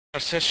Our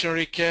session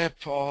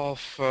recap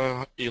of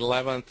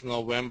 11th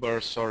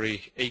November,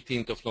 sorry,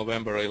 18th of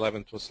November,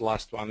 11th was the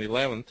last one,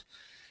 11th,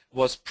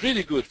 was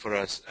pretty good for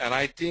us. And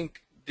I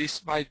think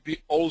this might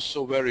be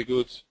also very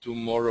good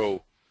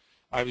tomorrow.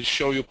 I will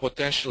show you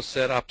potential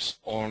setups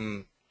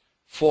on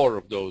 4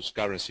 of those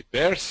currency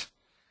pairs.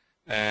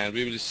 And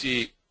we will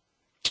see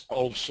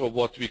also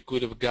what we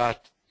could have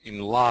got in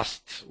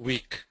last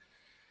week.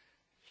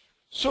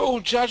 So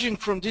judging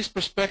from this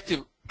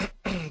perspective,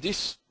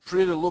 this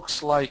pretty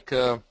looks like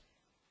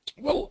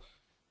well,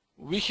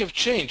 we have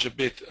changed a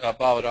bit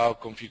about our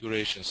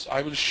configurations.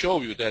 I will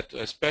show you that,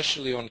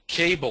 especially on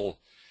cable,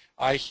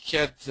 I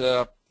had,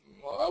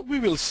 we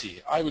will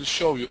see. I will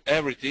show you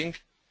everything.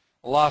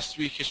 Last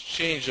week has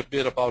changed a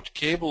bit about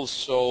cables,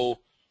 so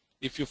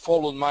if you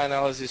followed my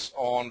analysis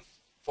on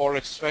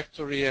Forex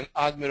Factory and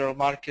Admiral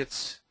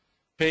Markets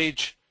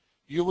page,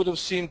 you would have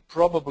seen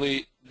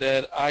probably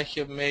that I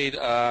have made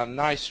a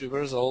nice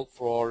reversal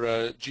for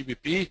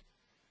GBP.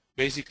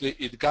 Basically,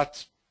 it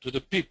got to the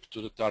pip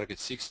to the target,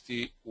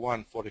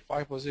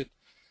 61.45 was it,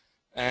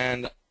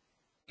 and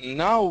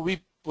now we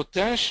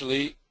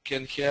potentially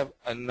can have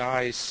a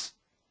nice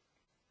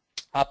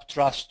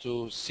upthrust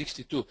to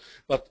 62,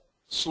 but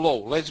slow.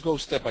 Let's go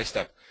step by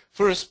step.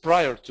 First,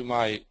 prior to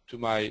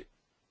my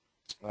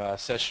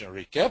session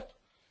recap,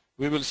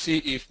 we will see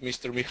if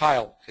Mr.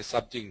 Mikhail has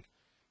something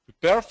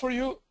prepared for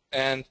you,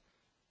 and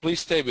please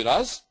stay with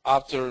us.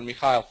 After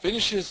Mikhail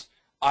finishes,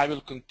 I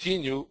will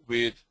continue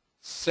with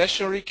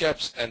session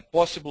recaps and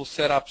possible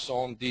setups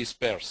on these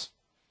pairs.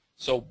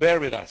 So bear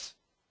with us.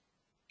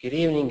 Good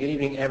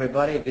evening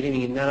everybody. Good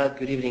evening Nana,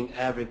 good evening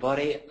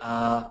everybody.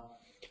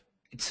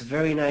 It's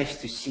very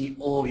nice to see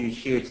all of you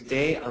here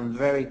today. I'm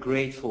very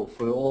grateful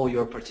for all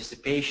your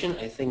participation.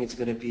 I think it's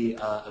going to be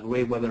a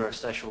great webinar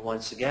session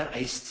once again.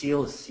 I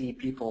still see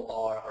people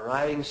are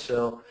arriving,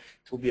 so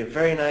it will be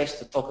very nice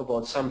to talk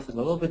about something a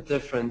little bit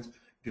different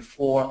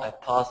before I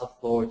pass the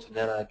floor to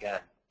Nana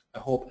again. I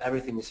hope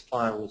everything is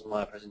fine with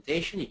my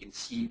presentation. You can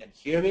see and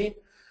hear me.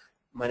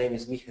 My name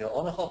is Mikhail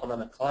Onachov, and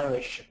I'm a client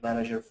relationship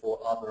manager for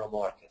Admiral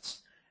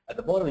Markets. At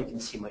the bottom, you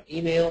can see my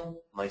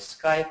email, my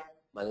Skype,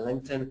 my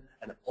LinkedIn,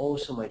 and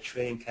also my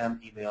training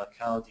camp email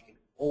account. You can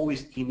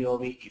always email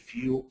me if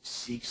you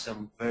seek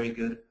some very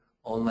good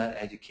online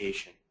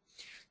education.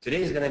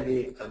 Today is going to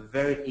be a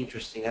very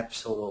interesting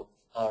episode of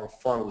our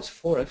Fun with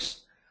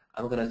Forex.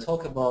 I'm going to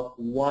talk about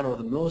one of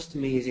the most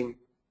amazing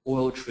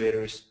oil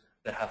traders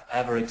that have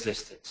ever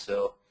existed.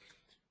 So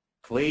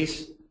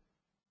please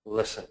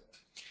listen.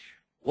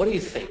 What do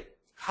you think?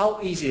 How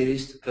easy it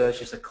is to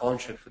purchase a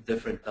contract for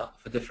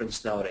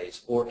difference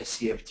nowadays, or a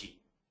CFD?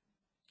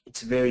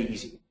 It's very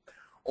easy.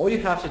 All you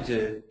have to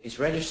do is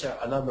register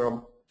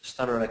another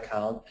standard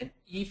account, and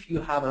if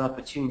you have an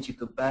opportunity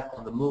to bet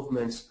on the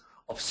movements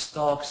of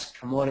stocks,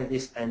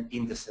 commodities, and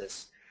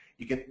indices,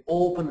 you can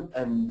open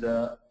and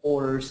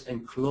orders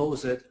and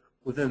close it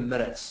within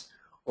minutes,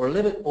 or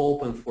leave it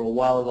open for a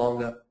while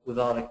longer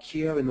without a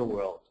care in the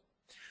world.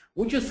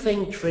 Would you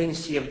think trading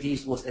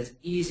CFDs was as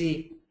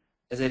easy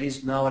as it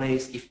is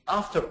nowadays if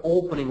after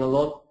opening a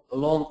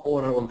long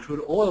order on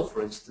crude oil,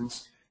 for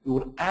instance, you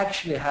would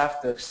actually have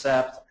to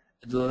accept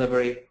a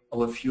delivery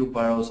of a few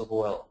barrels of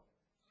oil?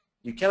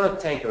 You cannot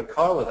tank your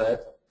car with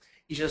it.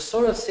 It just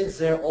sort of sits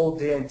there all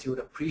day until it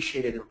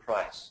appreciated in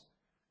price.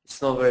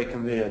 It's not very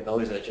convenient, though,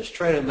 is it? Just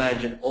try to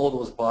imagine all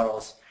those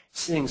barrels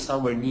sitting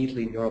somewhere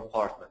neatly in your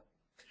apartment.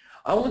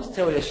 I want to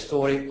tell you a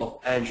story of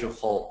Andrew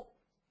Hall.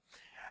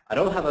 I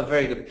don't have a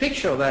very good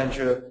picture of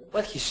Andrew,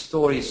 but his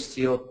story is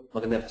still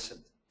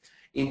magnificent.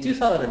 In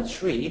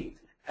 2003,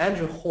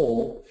 Andrew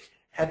Hall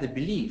had the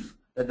belief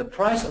that the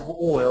price of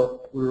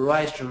oil would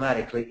rise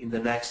dramatically in the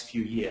next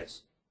few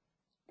years.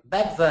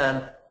 Back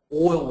then,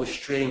 oil was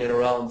trading at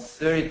around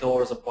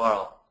 $30 a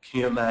barrel.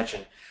 Can you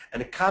imagine?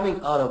 And coming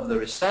out of the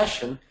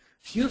recession,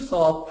 few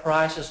thought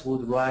prices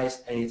would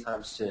rise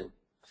anytime soon.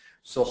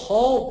 So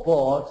Hall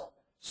bought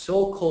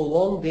so-called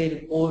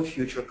long-dated oil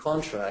future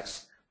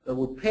contracts that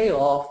would pay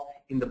off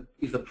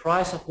if the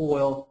price of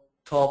oil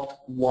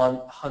topped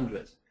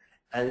 100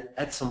 and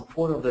at some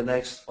point of the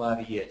next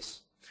 5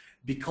 years.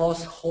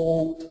 Because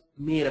Hall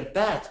made a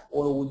bet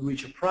oil would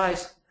reach a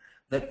price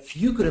that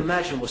few could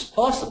imagine was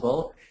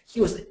possible, he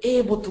was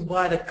able to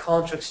buy the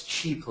contracts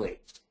cheaply.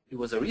 It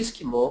was a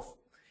risky move.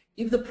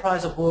 If the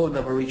price of oil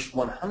never reached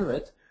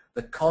 100,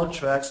 the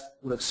contracts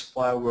would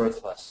expire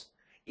worthless.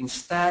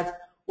 Instead,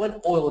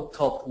 when oil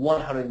topped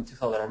 100 in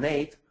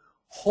 2008,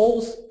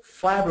 Hall's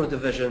Fibro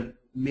division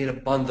made a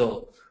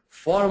bundle,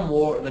 far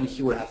more than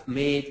he would have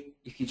made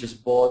if he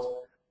just bought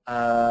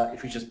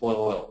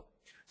oil.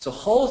 So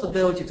Hall's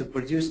ability to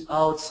produce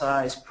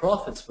outsized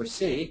profits for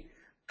Citi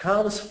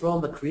comes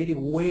from the creative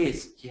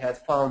ways he had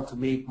found to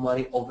make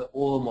money off the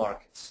oil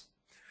markets,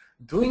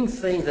 doing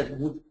things that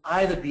would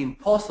either be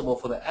impossible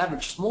for the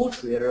average small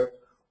trader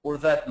or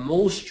that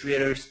most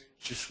traders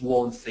just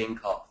won't think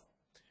of.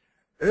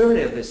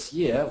 Earlier this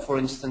year, for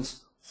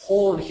instance,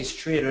 Hall and his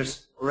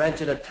traders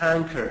rented a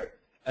tanker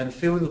and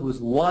filled it with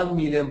 1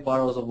 million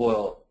barrels of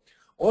oil.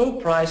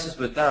 Oil prices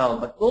were down,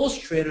 but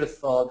most traders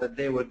thought that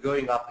they were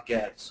going up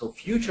again, so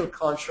future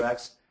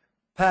contracts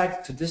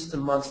pegged to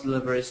distant months'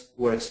 deliveries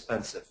were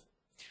expensive.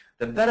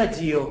 The better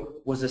deal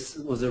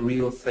was a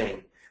real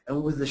thing,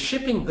 and with the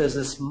shipping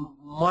business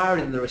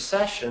mired in the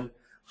recession,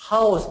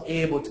 Howe was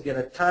able to get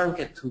a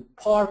tanker to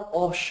park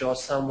offshore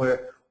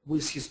somewhere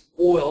with his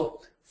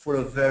oil for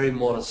a very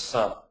modest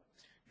sum.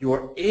 You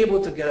were able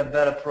to get a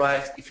better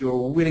price if you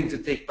were willing to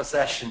take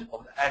possession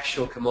of the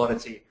actual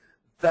commodity.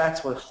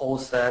 That's what Howe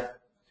said,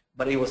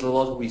 but it was a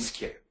lot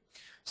riskier.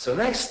 So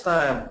next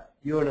time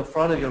you're in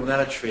front of your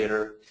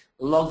MetaTrader,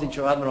 logged into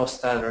your Admiral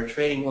Standard,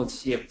 trading on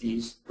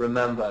CFDs,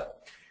 remember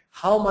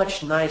how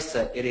much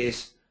nicer it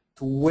is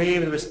to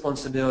waive the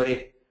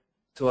responsibility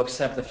to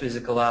accept a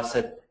physical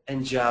asset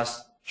and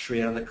just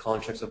trade on the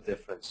contracts of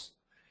difference.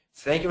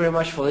 Thank you very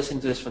much for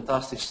listening to this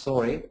fantastic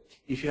story.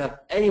 If you have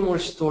any more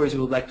stories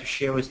you would like to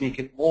share with me, you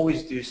can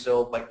always do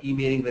so by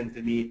emailing them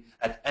to me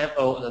at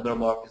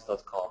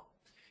mo@admiralmarkets.com.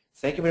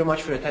 Thank you very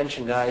much for your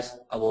attention, guys.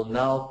 I will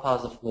now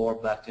pass the floor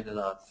back to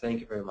Nanad.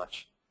 Thank you very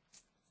much.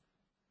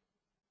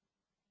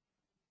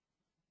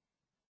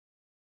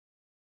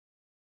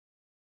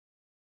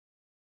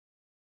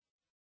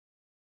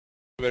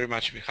 Thank you very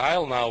much,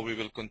 Mikhail. Now we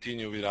will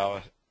continue with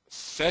our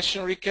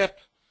session recap.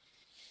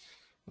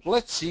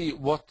 Let's see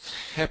what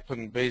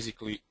happened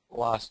basically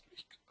last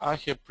week. I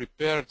have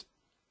prepared,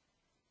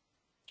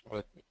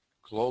 let me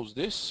close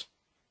this.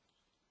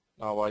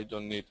 Now I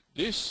don't need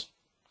this.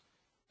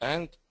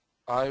 And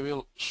I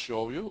will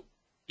show you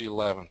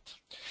 11th.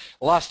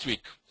 Last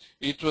week,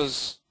 it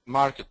was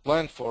market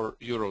plan for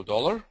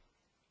euro-dollar.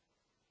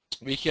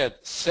 We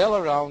had sell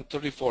around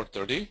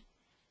 34.30,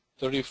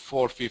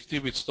 34.50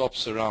 with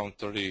stops around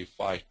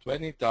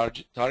 35.20,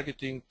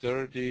 targeting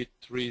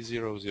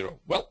 33.00.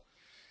 Well,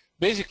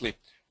 basically,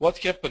 what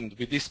happened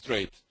with this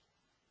trade?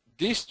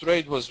 This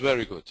trade was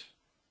very good.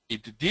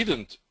 It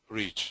didn't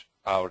reach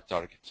our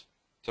target,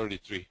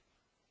 33.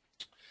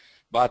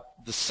 But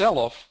the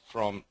sell-off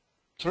from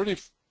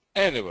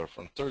anywhere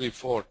from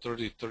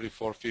 34.30,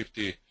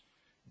 34.50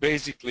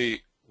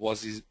 basically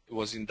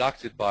was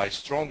inducted by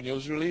strong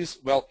news release.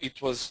 Well,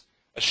 it was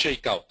a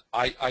shakeout.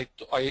 I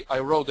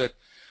wrote that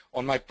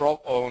on my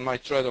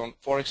thread on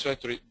Forex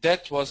Factory.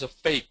 That was a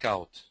fake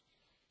out,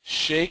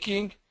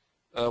 shaking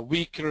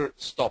weaker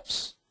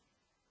stops.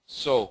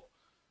 So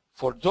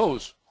for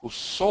those who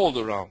sold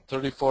around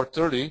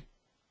 34.30,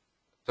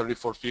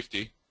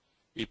 34.50,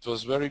 it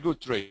was very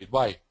good trade.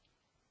 Why?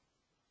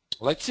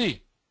 Let's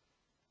see.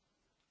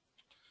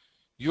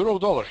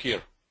 Euro-dollar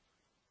here.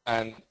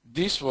 And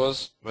this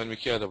was when we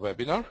had a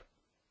webinar,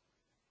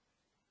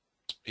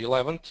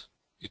 11th.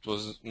 It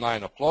was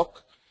 9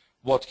 o'clock.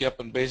 What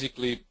happened?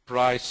 Basically,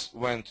 price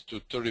went to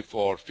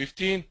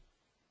 34.15,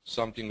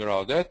 something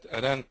around that,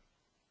 and then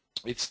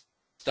it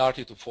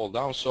started to fall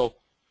down. So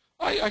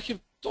I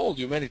have told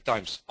you many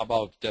times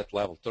about that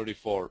level,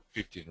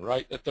 34.15,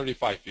 right?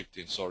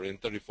 35.15, sorry, and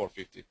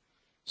 34.15.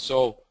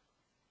 So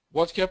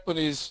what happened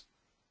is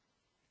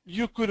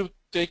you could have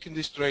taken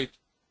this trade,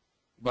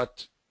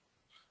 but,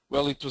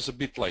 well, it was a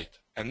bit late.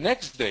 And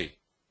next day,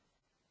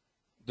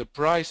 the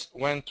price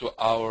went to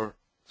our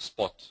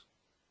spot.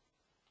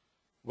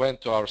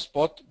 Went to our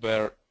spot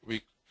where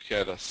we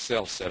had a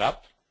sell set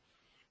up.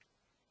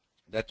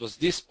 That was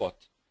this spot.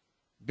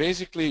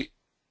 Basically,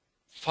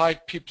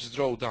 5 pips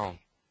drawdown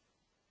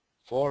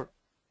for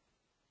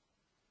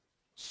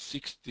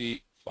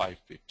 65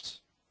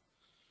 pips.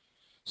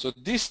 So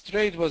this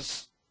trade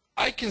was,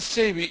 I can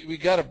say we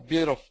got a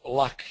bit of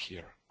luck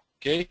here,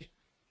 okay?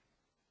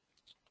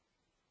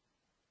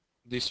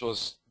 This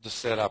was the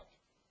setup.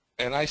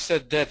 And I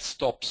said that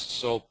stops.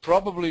 So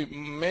probably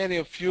many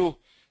of you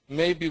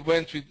maybe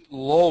went with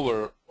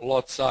lower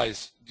lot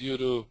size due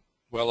to,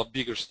 well, a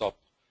bigger stop.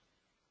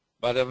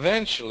 But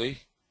eventually,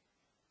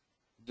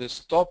 the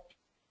stop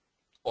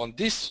on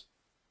this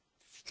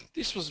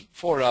was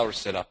 4-hour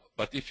setup.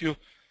 But if you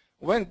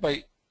went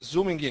by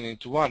zooming in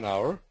into 1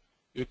 hour,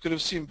 you could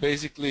have seen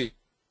basically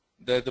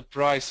that the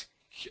price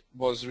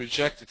was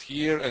rejected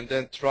here and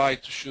then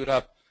tried to shoot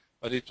up,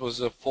 but it was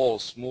a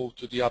false move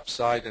to the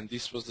upside, and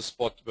this was the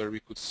spot where we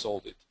could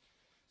sold it.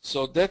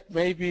 So that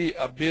may be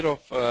a bit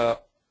of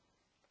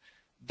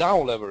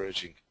down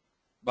leveraging,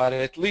 but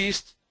at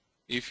least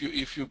if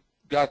you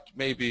got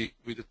maybe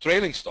with a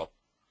trailing stop,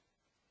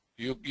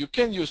 you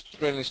can use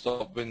trailing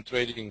stop when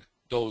trading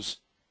those,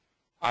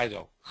 I don't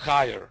know,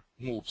 higher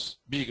moves,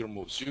 bigger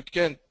moves. You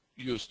can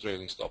use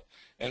trailing stop,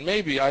 and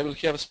maybe I will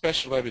have a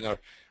special webinar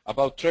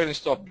about trailing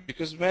stop,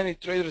 because many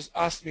traders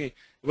ask me,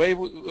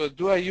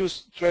 do I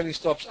use trailing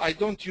stops? I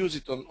don't use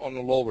it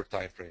on lower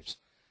time frames,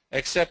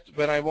 except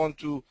when I want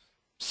to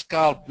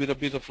scalp with a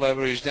bit of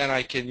leverage, then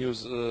I can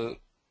use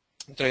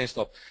trailing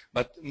stop.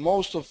 But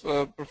most of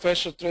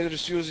professional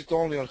traders use it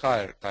only on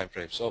higher time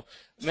frames. So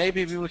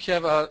maybe we will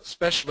have a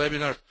special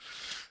webinar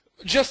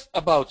just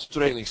about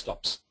trailing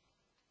stops.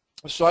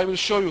 So I will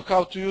show you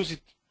how to use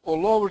it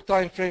on lower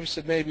time frames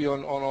and maybe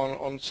on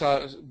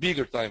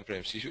bigger time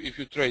frames if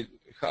you trade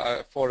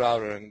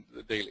 4-hour and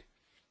daily.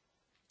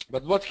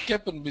 But what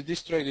happened with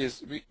this trade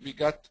is we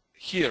got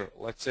here,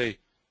 let's say,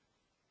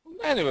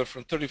 anywhere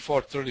from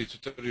 34.30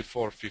 to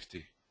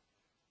 34.50.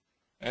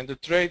 And the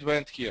trade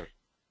went here,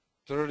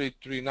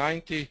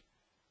 33.90.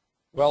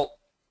 Well,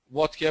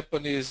 what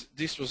happened is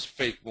this was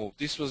fake move.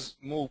 This was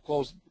move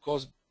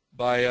caused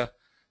by a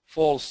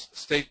false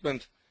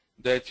statement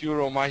that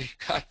euro might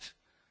cut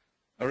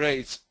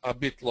rates a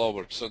bit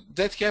lower. So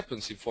that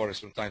happens in Forex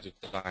from time to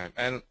time.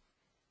 And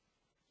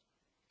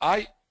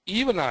I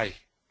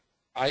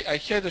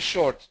had a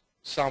short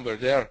somewhere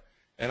there,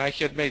 and I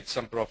had made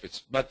some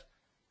profits. But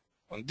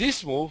on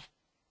this move,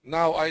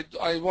 now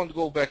I won't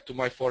go back to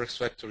my Forex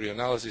Factory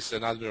analysis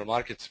and Admiral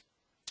Markets,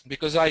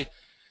 because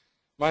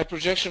my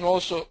projection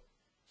also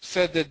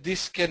said that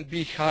this can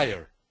be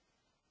higher.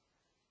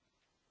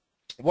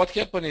 What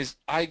happened is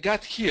I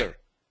got here,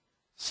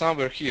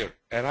 somewhere here,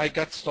 and I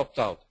got stopped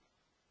out,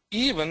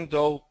 even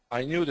though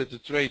I knew that the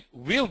trade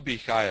will be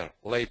higher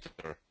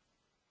later,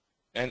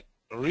 and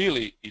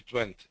really it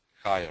went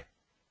higher.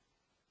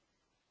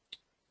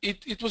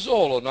 It was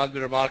all on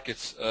Admiral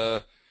Markets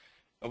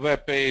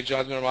web page,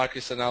 Admiral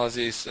Markets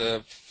analysis,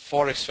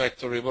 Forex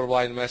Factory,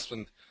 Worldwide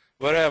Investment,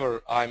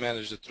 wherever I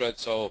manage the trade.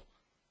 So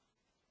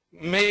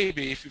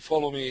maybe if you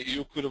follow me,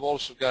 you could have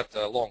also got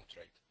a long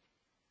trade.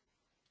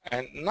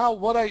 And now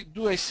what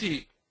I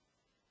see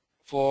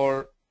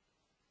for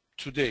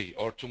today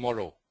or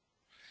tomorrow?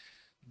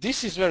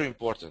 This is very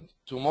important.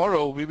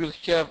 Tomorrow we will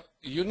have,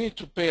 you need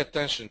to pay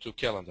attention to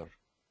calendar.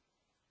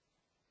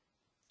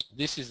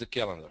 This is the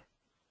calendar.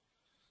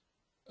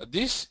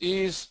 This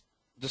is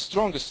the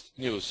strongest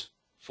news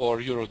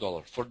for euro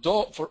dollar. For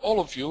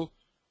all of you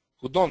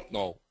who don't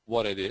know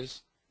what it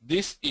is,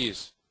 this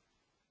is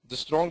the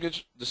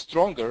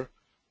stronger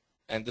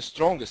and the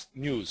strongest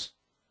news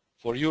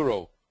for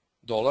euro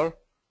dollar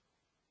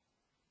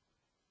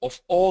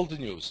of all the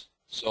news.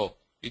 So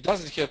it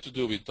doesn't have to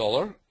do with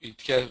dollar,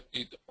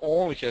 it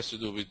only has to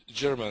do with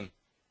German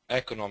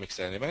economic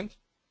sentiment.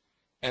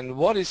 And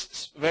what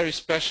is very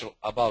special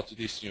about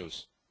this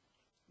news,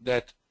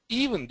 that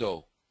even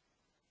though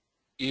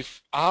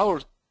if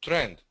our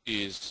trend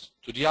is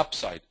to the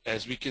upside,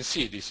 as we can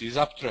see, this is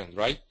uptrend,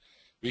 right?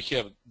 We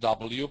have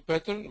W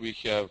pattern, we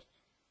have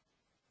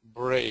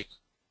break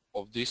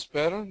of this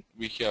pattern,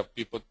 we have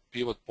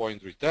pivot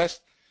point retest.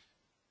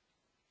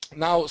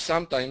 Now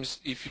sometimes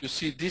if you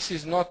see, this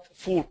is not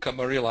full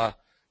Camarilla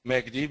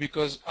MACD,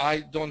 because I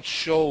don't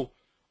show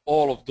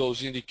all of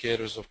those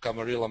indicators of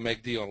Camarilla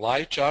MACD on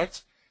live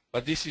charts,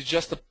 but this is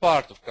just a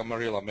part of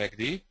Camarilla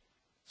MACD.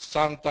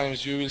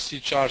 Sometimes you will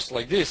see charts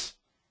like this,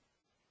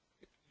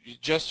 you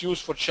just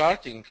use for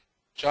charting,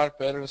 chart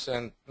patterns,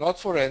 and not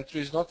for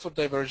entries, not for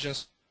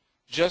divergence,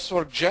 just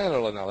for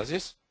general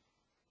analysis.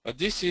 But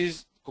this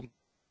is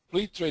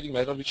complete trading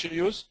method which I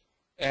use,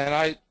 and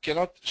I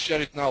cannot share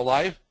it now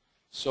live,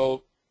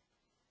 so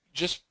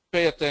just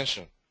pay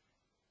attention.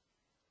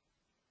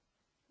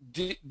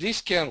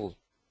 This candle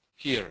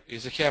here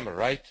is a hammer,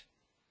 right?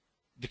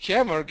 The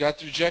hammer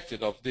got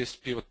rejected of this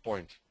pivot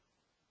point.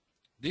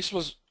 This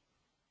was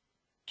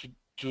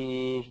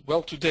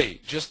well, today,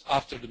 just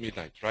after the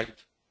midnight, right?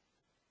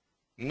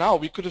 Now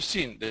we could have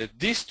seen that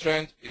this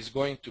trend is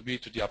going to be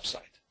to the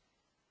upside,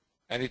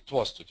 and it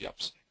was to the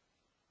upside,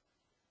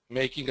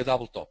 making a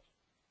double top.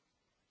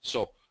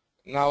 So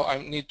now I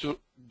need to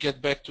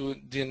get back to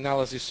the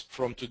analysis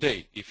from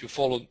today. If you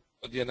follow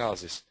the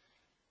analysis,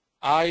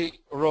 I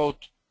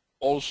wrote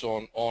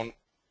also on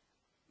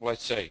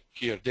let's say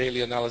here,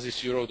 daily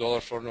analysis, euro dollar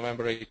for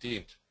November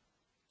 18th.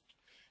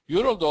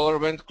 Euro dollar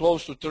went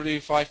close to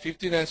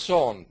 35.15 and so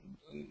on.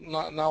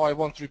 Now I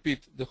won't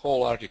repeat the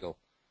whole article.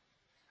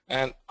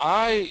 And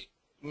I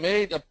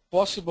made a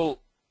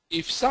possible,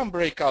 if some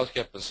breakout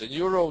happens and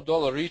euro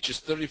dollar reaches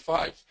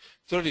 35,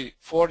 30,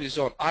 40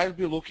 zone, I'll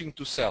be looking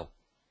to sell.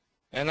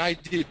 And I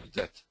did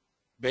that,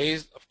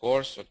 based, of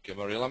course, on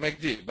Camarilla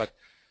MACD. But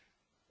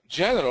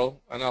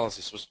general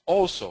analysis was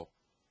also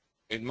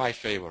in my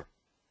favor.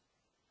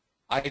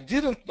 I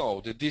didn't know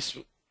that this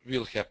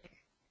will happen.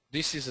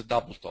 This is a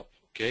double top,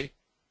 okay?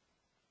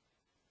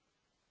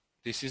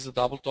 This is a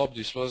double top.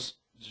 This was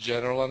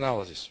general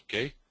analysis,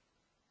 okay?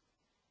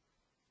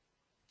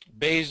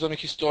 Based on a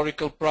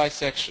historical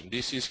price action.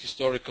 This is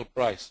historical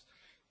price,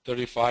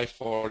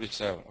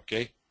 35.47,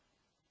 okay?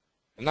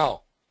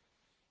 Now,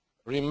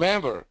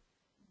 remember,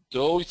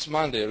 though it's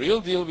Monday,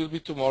 real deal will be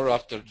tomorrow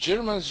after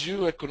Germany's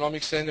EU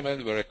economic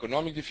sentiment, where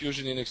economic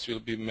diffusion index will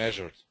be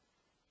measured.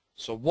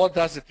 So what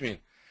does it mean?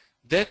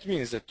 That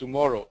means that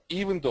tomorrow,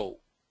 even though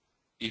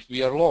if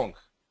we are long,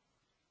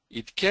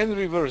 it can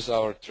reverse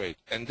our trade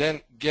and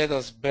then get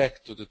us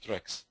back to the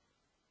tracks.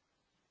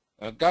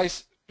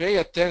 Guys, pay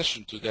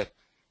attention to that.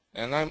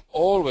 And I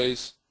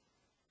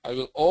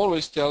will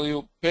always tell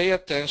you, pay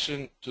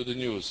attention to the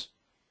news,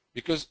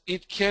 because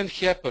it can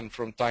happen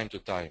from time to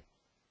time.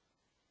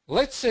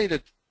 Let's say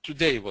that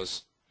today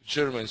was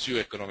Germany's EU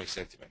economic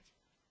sentiment.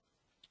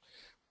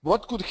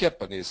 What could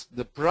happen is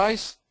the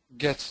price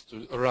gets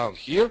to around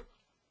here,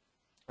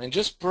 and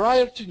just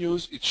prior to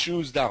news, it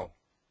shoots down.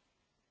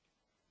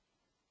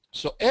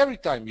 So every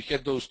time we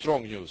had those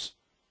strong news,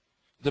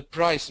 the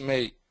price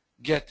may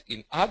get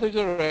in other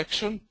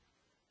direction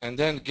and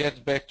then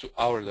get back to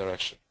our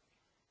direction.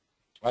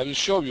 I will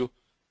show you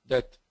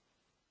that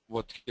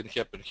what can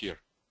happen here.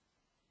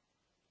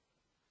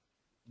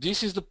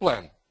 This is the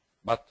plan,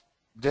 but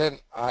then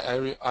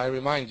I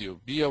remind you,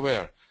 be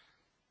aware.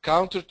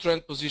 Counter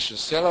trend position,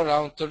 sell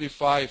around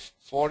 35,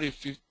 40,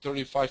 50,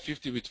 35,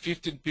 50 with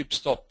 15 pips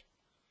stop.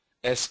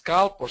 A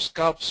scalp or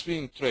scalp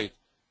swing trade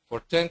for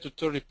 10 to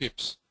 30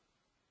 pips.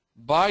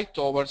 Buy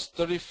towards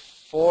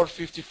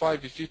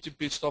 34.55 with 15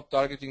 pips stop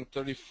targeting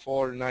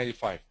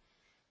 34.95.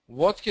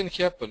 What can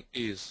happen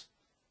is,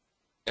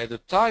 at the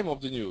time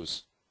of the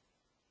news,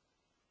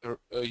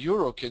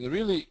 euro can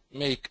really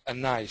make a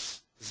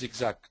nice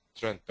zigzag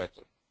trend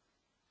pattern.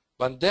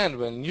 But then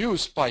when new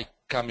spike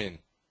come in,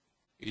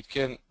 it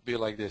can be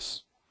like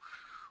this.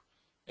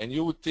 And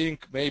you would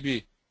think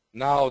maybe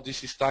now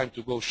this is time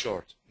to go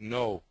short.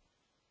 No.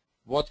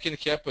 What can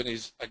happen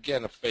is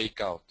again a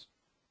fake out.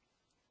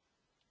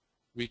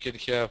 We can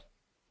have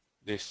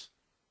this.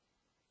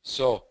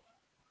 So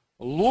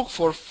look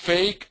for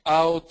fake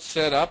out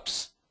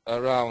setups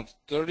around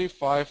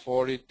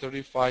 35.40,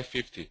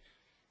 35.50.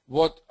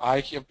 What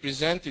I have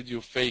presented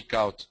you fake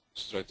out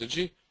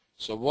strategy.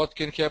 So what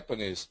can happen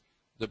is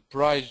the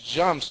price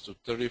jumps to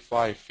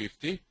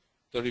 35.50,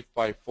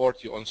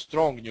 35.40 on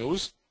strong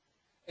news,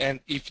 and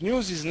if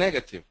news is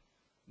negative,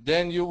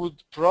 then you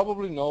would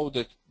probably know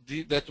that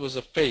that was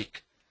a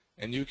fake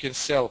and you can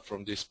sell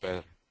from this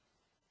pattern.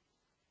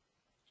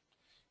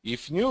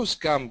 If news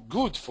come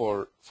good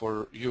for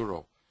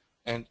euro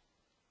and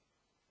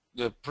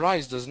the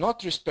price does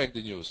not respect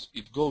the news,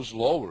 it goes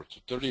lower to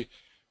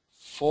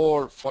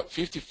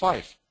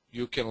 34.55,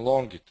 you can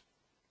long it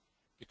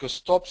because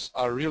stops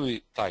are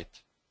really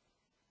tight.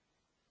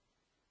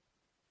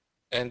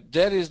 And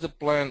that is the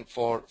plan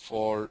for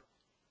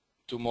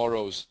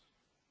tomorrow's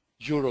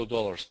euro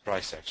dollars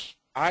price action.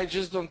 I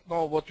just don't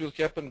know what will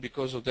happen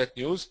because of that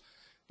news,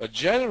 but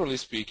generally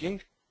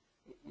speaking,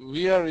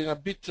 we are in a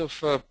bit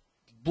of a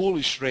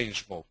bullish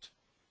range mode.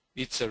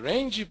 It's a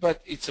rangy,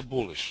 but it's a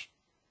bullish.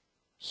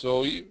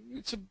 So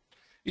it's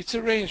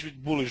a range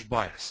with bullish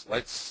bias.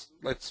 Let's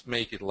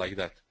make it like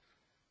that.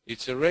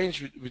 It's a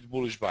range with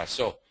bullish bias.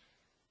 So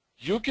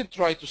you can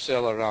try to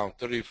sell around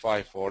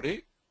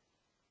 35.40.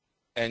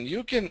 And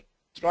you can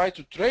try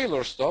to trail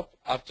or stop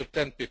after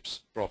 10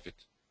 pips profit.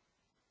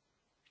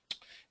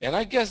 And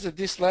I guess that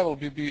this level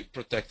will be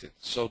protected.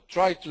 So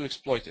try to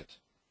exploit it.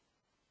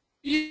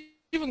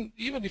 Even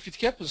if it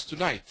happens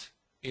tonight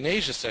in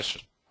Asia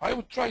session, I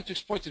would try to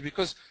exploit it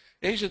because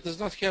Asia does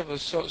not have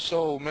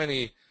so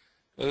many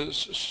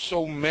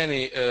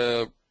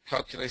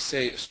how can I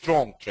say,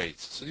 strong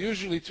trades. So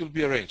usually it will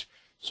be a range.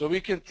 So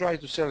we can try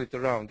to sell it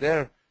around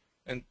there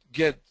and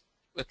get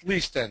at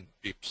least 10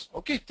 pips.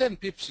 Okay, 10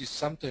 pips is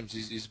sometimes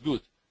is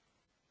good.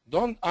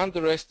 Don't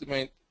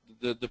underestimate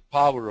the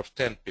power of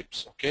 10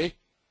 pips, okay?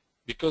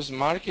 Because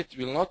market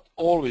will not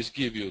always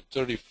give you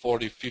 30,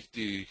 40,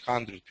 50,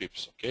 100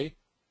 pips, okay?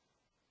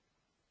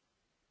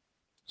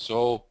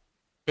 So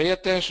pay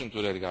attention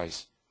to that,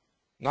 guys.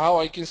 Now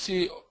I can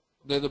see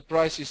that the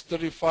price is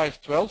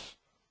 35.12.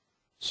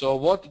 So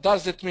what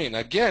does that mean?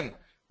 Again,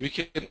 we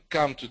can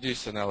come to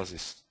this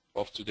analysis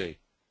of today.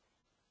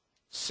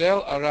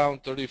 Sell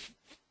around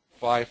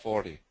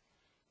 35.40.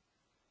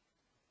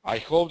 I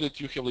hope that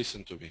you have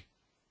listened to me.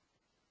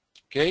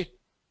 Okay?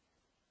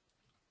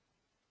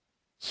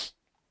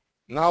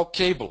 Now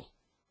cable.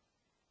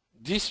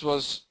 This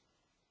was,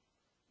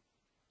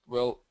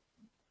 well,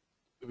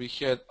 we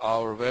had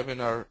our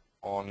webinar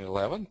on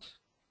 11th.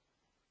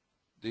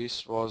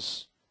 This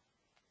was,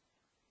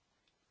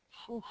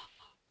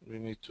 we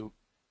need to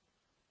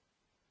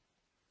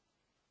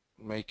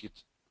make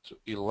it to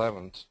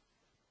 11th.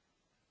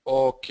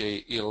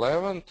 Okay,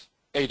 11th,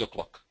 8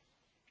 o'clock.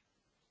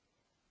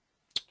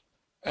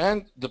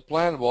 And the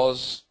plan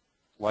was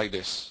like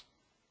this.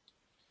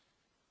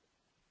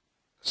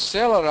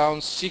 Sell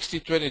around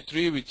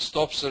 60.23 with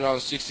stops around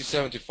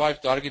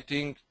 60.75,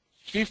 targeting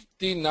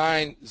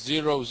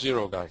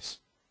 59.00, guys.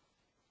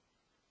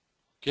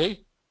 Okay?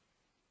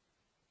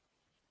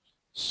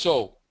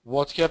 So,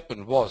 what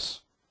happened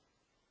was,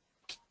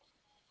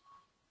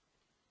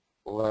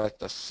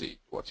 let us see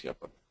what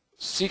happened.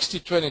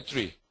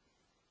 60.23.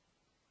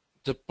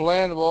 The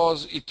plan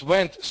was, it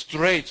went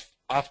straight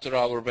after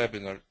our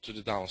webinar to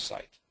the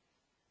downside.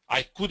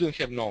 I couldn't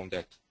have known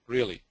that,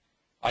 really.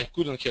 I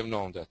couldn't have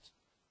known that.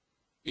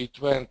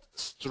 It went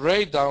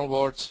straight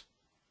downwards,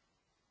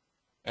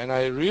 and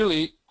I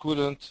really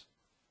couldn't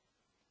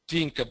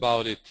think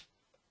about it,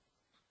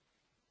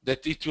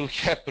 that it will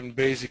happen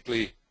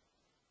basically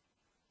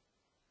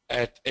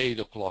at 8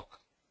 o'clock.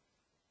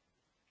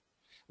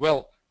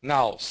 Well,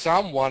 now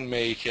someone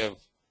may have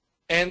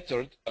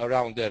entered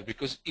around there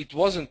because it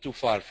wasn't too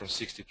far from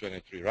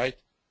 60.23, right?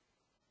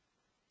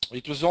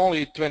 It was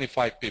only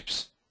 25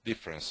 pips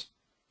difference.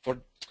 For,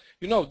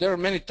 you know, there are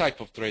many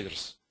types of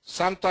traders.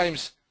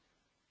 Sometimes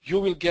you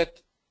will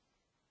get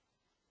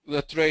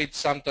the trade,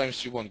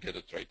 sometimes you won't get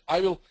a trade. I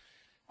will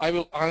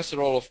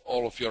answer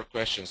all of your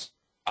questions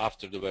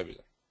after the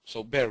webinar.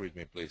 So bear with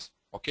me, please.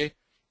 Okay.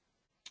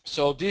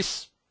 So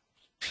this,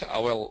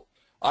 well,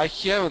 I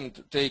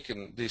haven't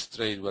taken this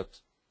trade,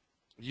 but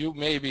you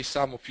maybe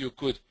some of you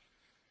could.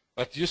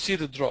 But you see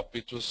the drop.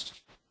 It was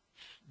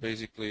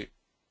basically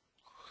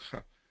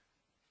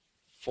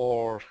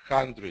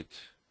 400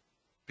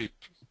 pip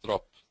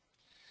drop.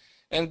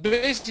 And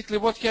basically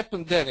what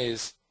happened then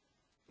is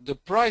the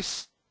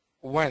price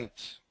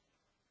went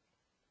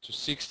to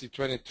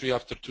 60.23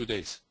 after 2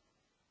 days.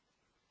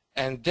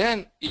 And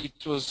then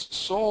it was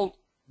sold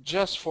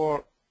just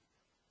for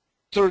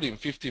 13,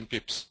 15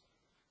 pips.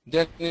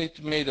 Then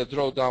it made a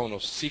drawdown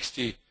of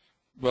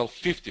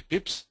 50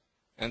 pips.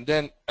 And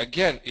then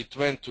again it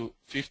went to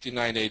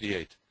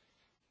 59.88.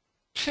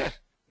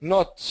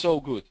 Not so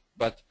good,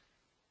 but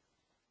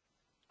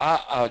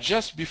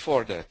just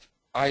before that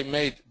I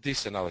made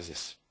this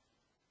analysis.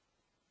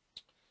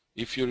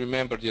 If you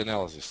remember the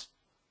analysis,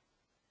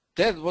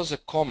 that was a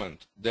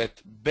comment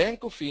that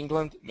Bank of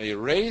England may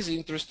raise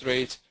interest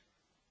rates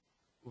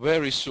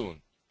very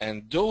soon,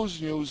 and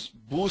those news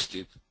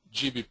boosted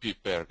GBP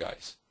pair,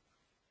 guys.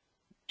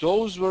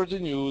 Those were the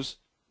news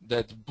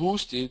that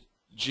boosted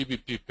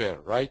GBP pair,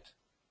 right?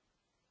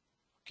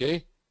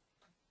 Okay,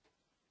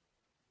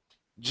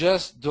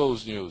 just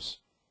those news.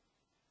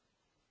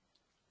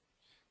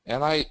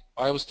 And I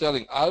was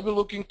telling, I'll be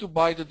looking to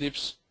buy the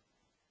dips,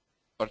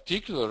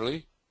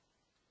 particularly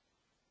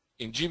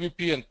in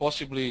GBP and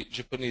possibly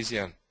Japanese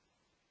yen.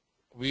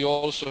 We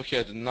also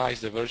had a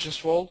nice divergence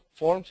fall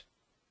formed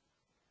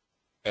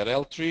at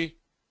L3,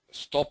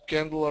 stop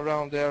candle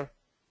around there,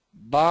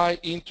 buy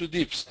into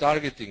dips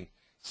targeting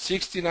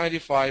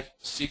 60.95,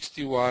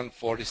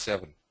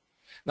 61.47.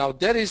 Now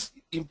that is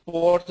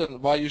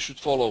important why you should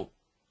follow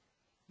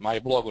my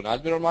blog on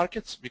Admiral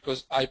Markets,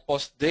 because I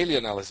post daily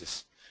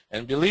analysis.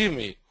 And believe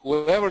me,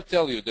 whoever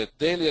tell you that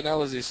daily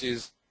analysis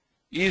is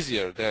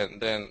easier than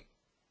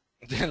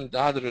the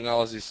other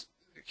analysis,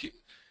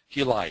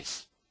 he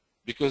lies.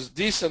 Because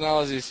this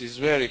analysis is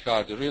very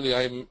hard.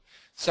 Really,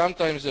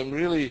 sometimes I'm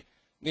really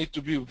need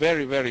to be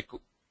very, very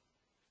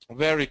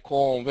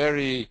calm,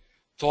 very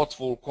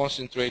thoughtful,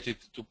 concentrated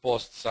to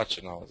post such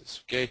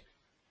analysis. Okay,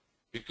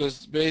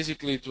 because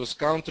basically it was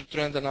counter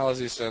trend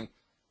analysis, and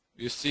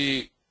you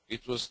see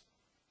it was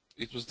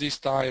this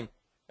time,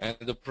 and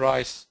the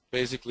price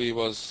basically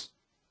was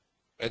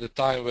at the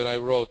time when I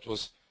wrote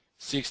was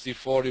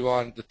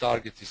 60.41. The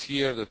target is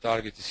here, the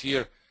target is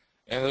here,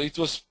 and it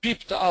was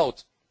pipped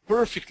out,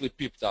 perfectly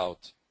pipped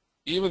out,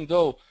 even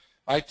though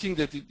I think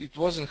that it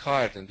wasn't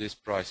higher than this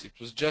price. It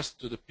was just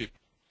to the pip.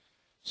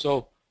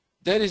 So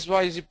that is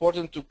why it's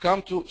important to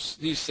come to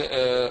these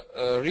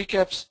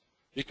recaps,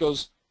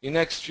 because in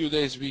next few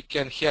days we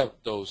can have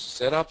those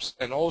setups,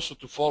 and also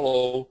to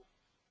follow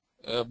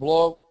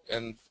blog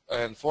and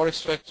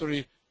Forex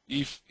Factory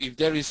if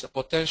there is a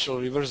potential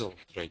reversal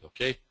trade.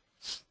 Okay.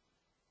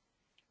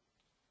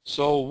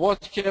 So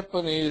what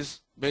happened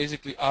is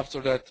basically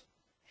after that.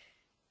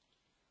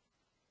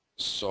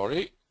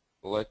 Sorry,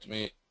 let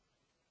me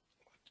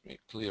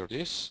clear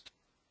this.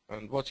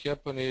 And what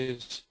happened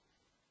is,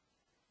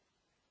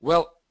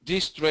 well,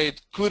 this trade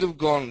could have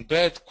gone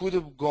bad, could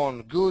have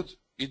gone good.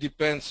 It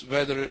depends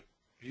whether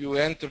you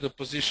enter the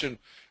position,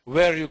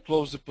 where you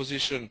close the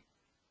position,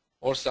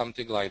 or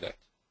something like that.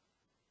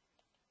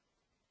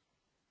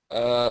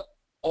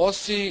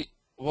 Aussie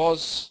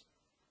was,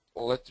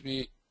 let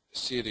me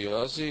see the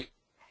Aussie.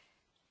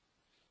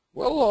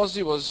 Well,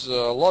 Aussie was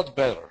a lot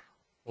better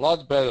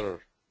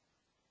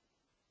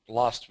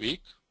last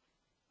week.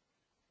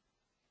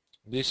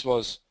 This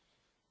was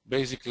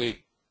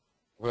basically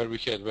where we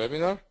had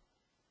webinar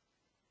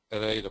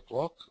at 8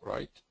 o'clock,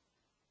 right?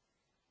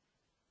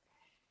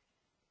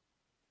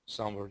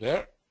 Somewhere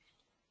there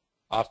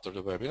after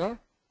the webinar.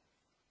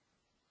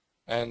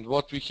 And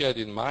what we had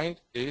in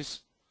mind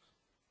is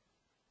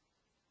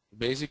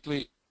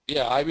basically,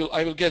 yeah, I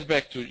will get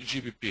back to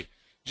GBP.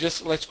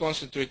 Just let's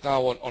concentrate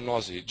now on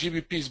Aussie.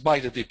 GBP is by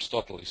the dips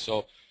totally.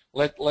 So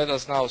let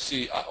us now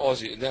see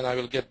Aussie, and then I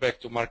will get back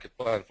to market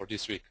plan for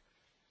this week.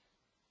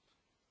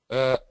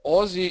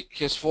 Aussie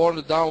has formed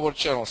a downward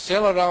channel.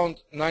 Sell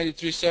around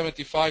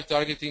 93.75,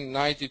 targeting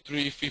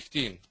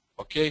 93.15.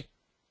 Okay,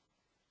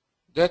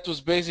 that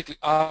was basically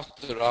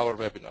after our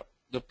webinar.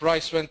 The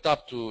price went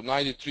up to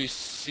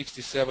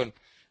 93.67,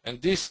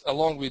 and this,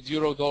 along with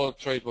euro-dollar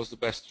trade, was the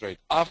best trade.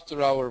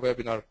 After our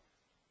webinar,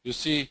 you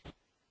see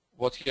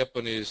what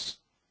happened is,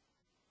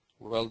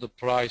 well, the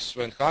price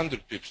went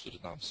 100 pips to the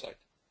downside.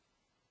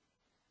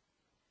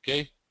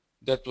 Okay,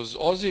 that was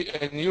Aussie.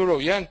 And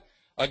euro-yen,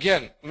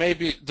 again,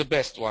 maybe the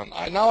best one.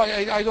 Now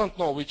I don't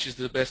know which is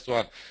the best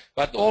one,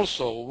 but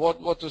also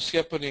what was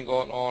happening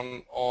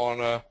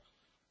on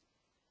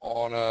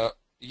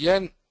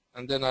yen,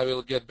 and then I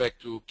will get back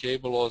to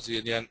cable, Aussie,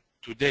 and yen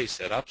today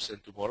setups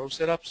and tomorrow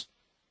setups.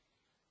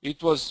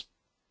 It was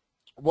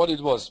what it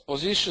was: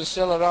 position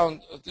sell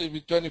around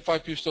with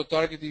 25 pips to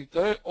targeting,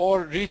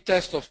 or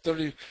retest of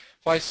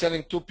 35,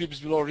 selling 2 pips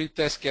below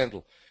retest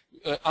candle.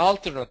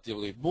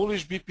 Alternatively,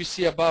 bullish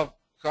BPC above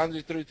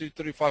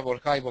 133.35 or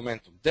high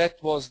momentum.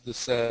 That was the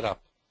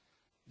setup.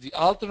 the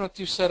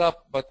alternative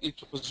setup, but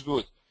it was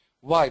good.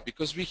 Why?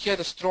 Because we had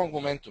a strong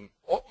momentum.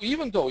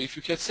 Even though if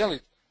you had sell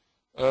it,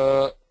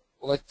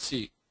 let's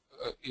see,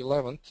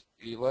 11th,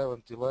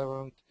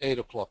 8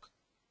 o'clock.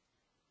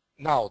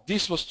 Now,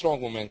 this was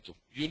strong momentum.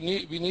 We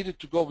needed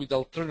to go with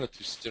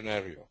alternative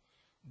scenario.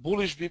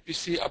 Bullish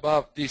BPC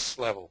above this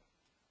level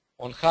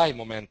on high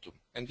momentum.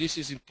 And this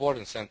is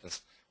important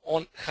sentence,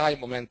 on high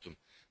momentum.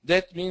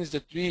 That means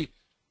that we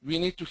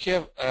need to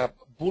have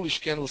bullish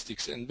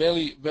candlesticks and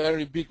very,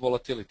 very big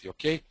volatility,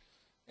 okay?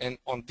 And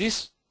on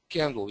this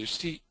candle, you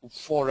see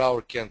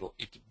 4-hour candle,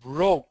 it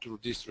broke through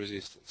this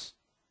resistance.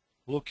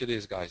 Look at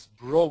this, guys,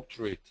 broke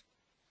through it.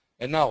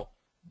 And now,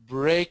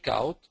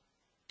 breakout,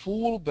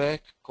 pullback,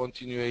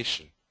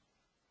 continuation.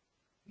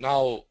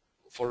 Now,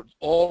 for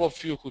all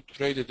of you who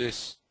traded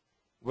this,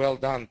 well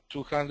done,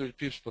 200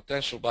 pips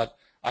potential, but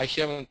I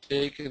haven't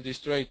taken this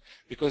trade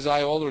because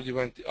I already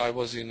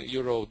was in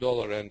euro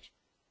dollar, and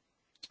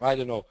I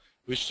don't know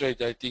which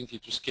trade. I think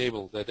it was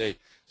cable that day.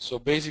 So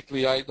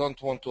basically I don't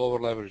want to over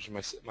leverage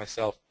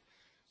myself.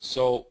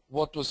 So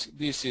what was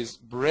this is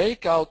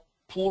breakout,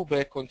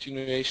 pullback,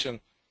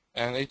 continuation,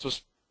 and it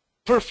was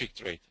perfect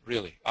trade,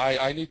 really.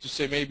 I need to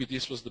say maybe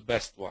this was the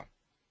best one.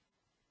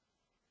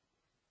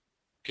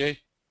 Okay,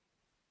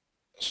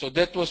 so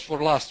that was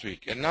for last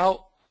week, and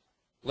now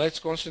let's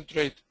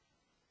concentrate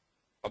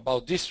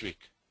about this week.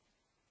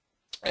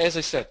 As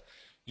I said,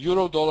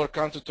 euro dollar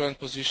counter trend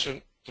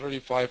position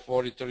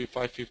 35.40,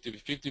 35.50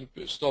 with 15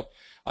 stop.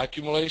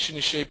 Accumulation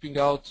is shaping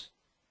out.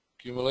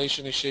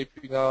 Accumulation is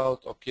shaping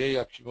out. Okay,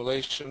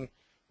 accumulation.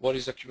 What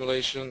is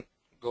accumulation?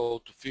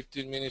 Go to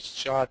 15 minutes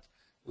chart.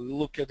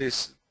 Look at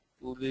this.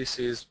 This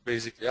is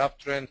basically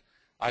uptrend.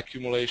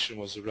 Accumulation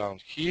was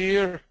around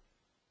here.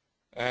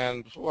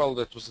 And well,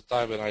 that was the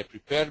time when I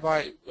prepared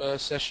my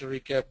session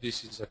recap.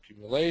 This is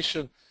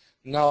accumulation.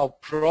 Now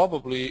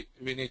probably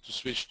we need to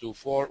switch to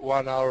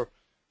 1 hour.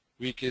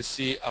 We can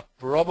see a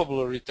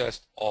probable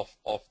retest of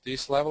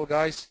this level,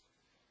 guys,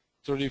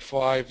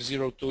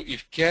 35.02.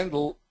 If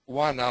candle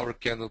 1 hour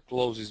candle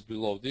closes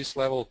below this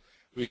level,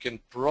 we can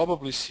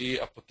probably see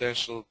a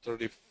potential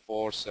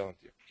 34.70.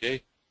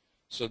 Okay,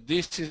 so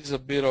this is a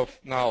bit of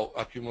now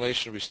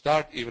accumulation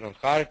restart even on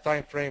higher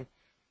time frame.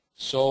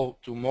 So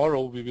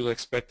tomorrow we will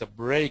expect a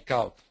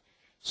breakout.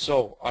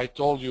 So I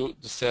told you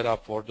the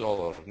setup for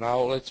dollar. Now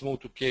let's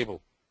move to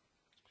cable.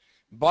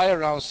 Buy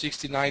around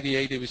 60, 90,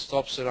 80 with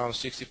stops around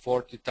 60,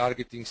 40,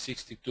 targeting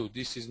 62.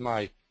 This is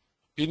my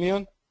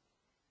opinion.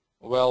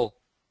 Well,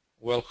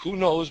 who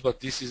knows, but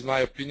this is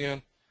my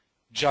opinion,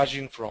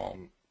 judging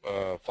from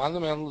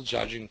fundamentals,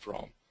 judging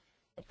from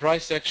a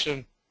price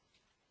action.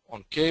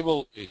 On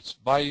cable, it's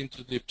buy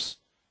into dips.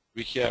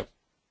 We have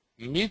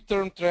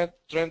mid-term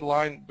trend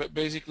line, but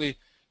basically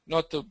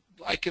not a,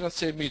 I cannot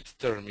say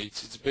mid-term,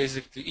 it's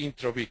basically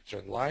intra-week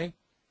trend line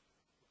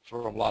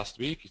from last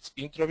week. It's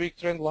intra-week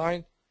trend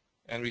line,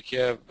 and we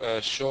have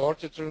a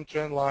shorter term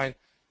trend line.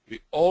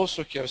 We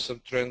also have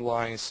some trend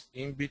lines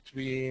in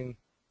between,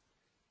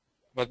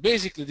 but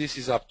basically this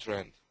is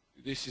uptrend.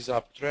 This is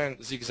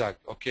uptrend, zigzag.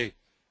 Okay,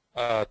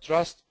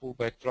 trust,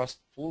 pullback, trust,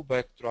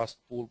 pullback, trust,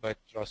 pullback,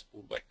 trust,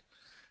 pullback.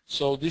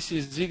 So this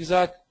is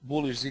zigzag,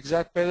 bullish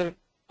zigzag pattern.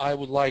 I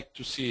would like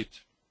to see it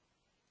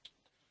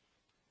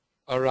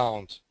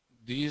around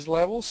these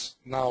levels.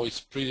 Now it's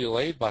pretty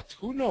late, but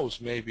who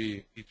knows,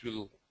 maybe it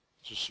will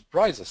just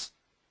surprise us.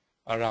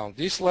 Around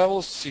these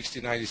levels,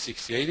 60, 90,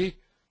 60, 80,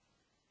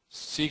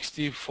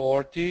 60,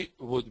 40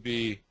 would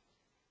be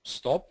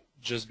stop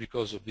just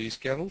because of these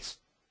candles.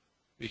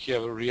 We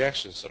have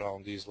reactions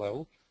around this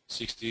level,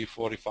 60,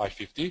 45,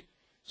 50.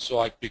 So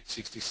I picked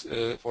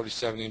 60,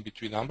 47 in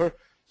between number.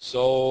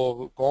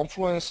 So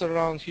confluence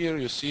around here,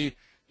 you see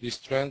this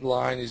trend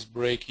line is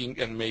breaking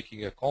and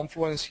making a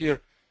confluence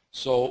here.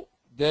 So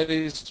that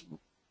is,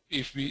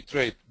 if we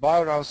trade,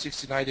 buy around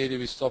 69, 80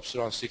 with stops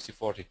around 60,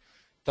 40.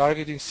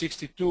 Targeting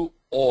 62,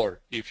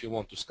 or if you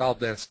want to scalp,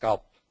 then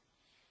scalp.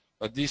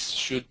 But this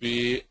should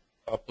be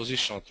a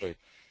positional trade.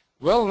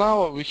 Well,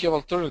 now we have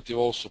alternative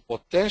also.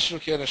 Potential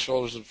head and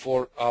shoulders on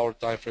 4 hour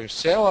time frame.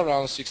 Sell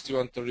around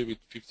 61.30 with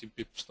 15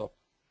 pip stop.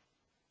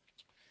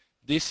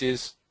 This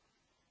is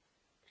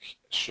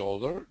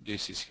shoulder,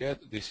 this is head,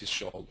 this is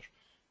shoulder.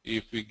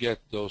 If we get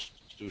those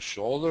two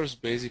shoulders,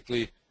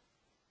 basically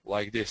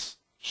like this,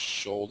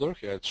 shoulder,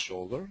 head,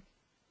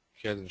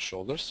 head and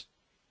shoulders,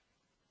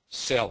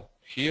 sell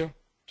here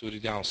to the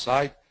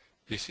downside.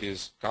 This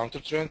is counter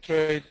trend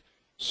trade,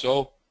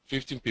 so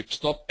 15 pip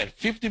stop and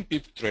 15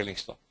 pip trailing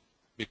stop,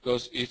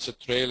 because it's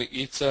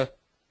a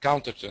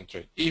counter trend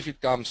trade if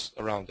it comes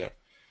around there.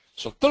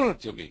 So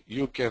alternatively,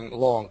 you can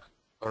long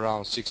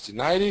around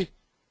 60.90.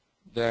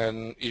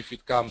 Then if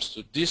it comes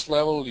to this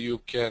level, you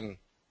can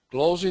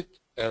close it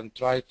and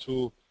try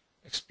to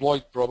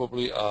exploit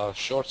probably a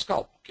short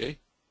scalp. Okay.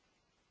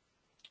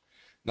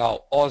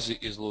 Now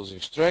Aussie is losing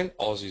strength.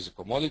 Aussie is a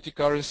commodity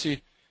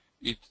currency.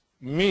 It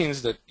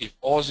means that if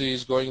Aussie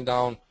is going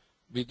down,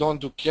 we don't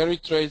do carry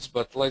trades,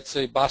 but let's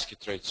say basket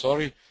trades.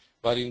 Sorry,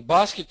 but in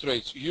basket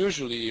trades,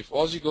 usually if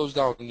Aussie goes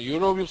down,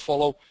 Euro will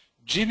follow.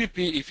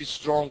 GBP, if it's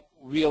strong,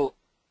 will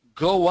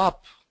go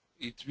up,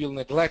 it will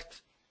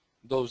neglect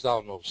those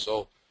down moves.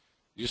 So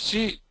you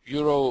see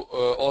Euro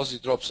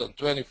Aussie drops on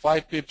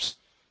 25 pips,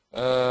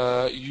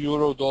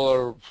 Euro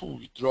dollar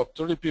it dropped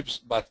 30 pips,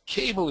 but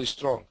cable is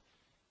strong,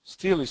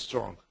 still is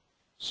strong.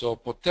 So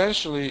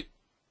potentially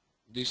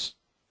this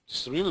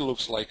really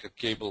looks like a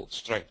cable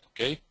strength,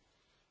 okay?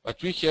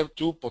 But we have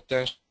two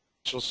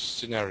potential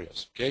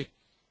scenarios, okay?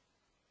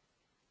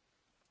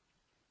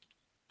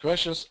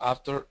 Questions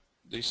after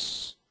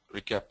this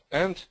recap.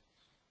 And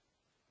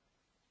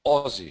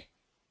Aussie.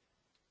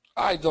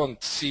 I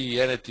don't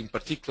see anything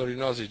particular in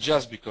Aussie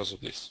just because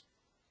of this.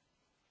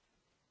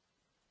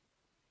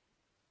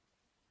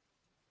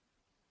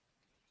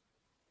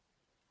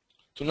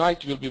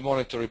 Tonight will be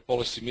monetary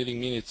policy meeting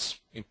minutes,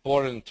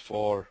 important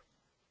for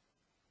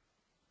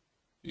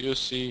you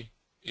see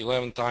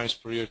 11 times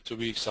per year, 2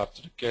 weeks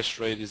after the cash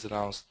rate is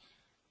announced.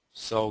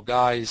 So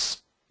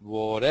guys,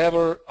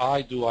 whatever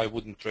I do, I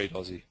wouldn't trade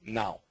Aussie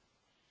now.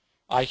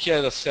 I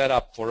had a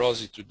setup for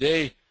Aussie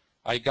today.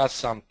 I got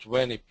some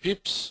 20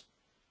 pips,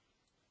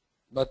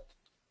 but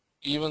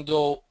even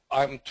though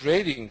I'm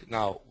trading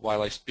now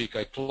while I speak,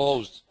 I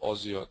closed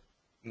Aussie at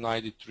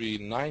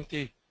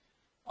 93.90.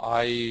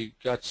 I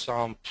got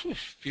some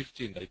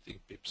 15, I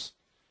think, pips.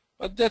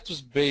 But that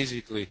was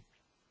basically,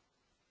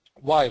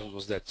 why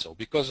was that so?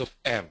 Because of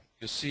M.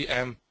 You see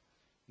M,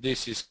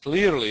 this is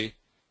clearly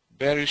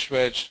bearish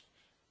wedge.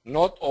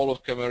 Not all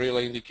of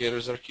Camarilla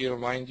indicators are here,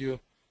 mind you.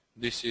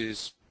 This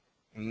is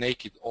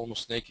naked,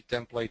 almost naked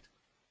template.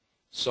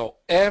 So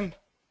M,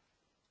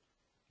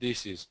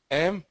 this is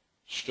M,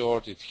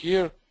 shorted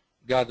here,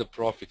 got the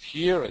profit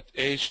here at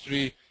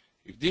H3.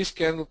 If this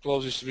candle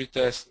closes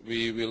retest,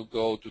 we will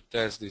go to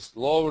test this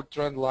lower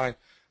trend line,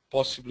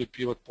 possibly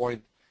pivot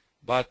point.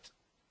 But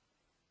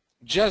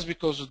just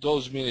because of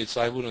those minutes,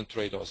 I wouldn't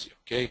trade Aussie,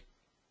 okay?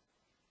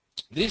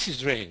 This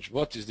is range.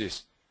 What is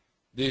this?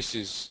 This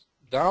is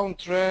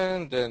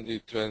downtrend, then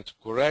it went to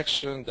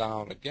correction,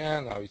 down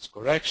again, now it's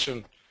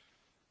correction.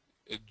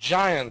 A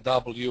giant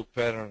W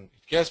pattern.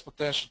 It has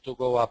potential to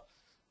go up,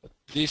 but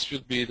this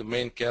will be the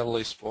main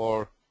catalyst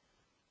for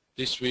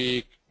this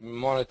week,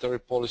 monetary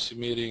policy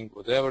meeting,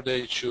 whatever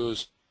they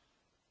choose,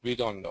 we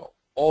don't know.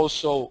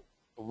 Also,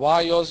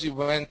 why Aussie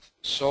went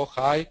so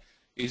high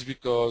is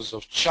because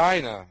of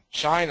China.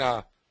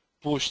 China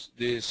pushed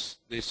this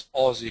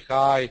Aussie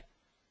high.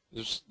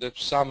 There's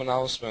some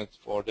announcement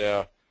for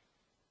their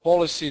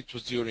policy. It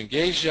was during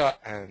Asia,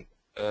 and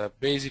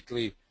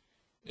basically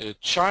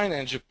China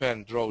and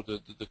Japan drove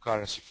the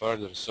currency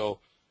further. So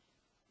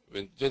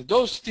when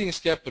those things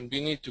happen,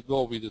 we need to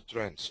go with the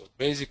trend. So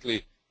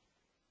basically,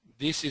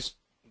 this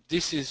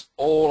is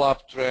all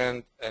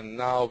uptrend, and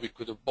now we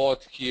could have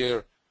bought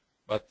here,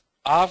 but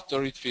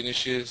after it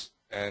finishes,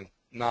 and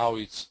now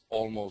it's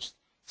almost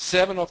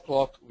 7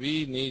 o'clock,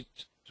 we need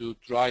to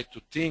try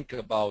to think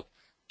about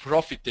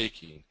profit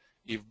taking.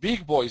 If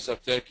big boys are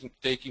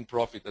taking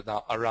profit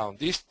around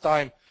this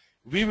time,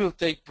 we will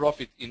take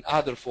profit in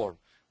other form.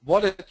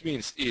 What it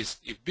means is,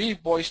 if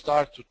big boys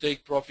start to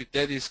take profit,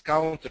 that is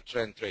counter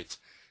trend trades.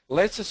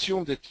 Let's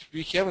assume that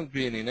we haven't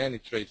been in any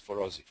trade for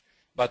Aussie.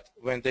 But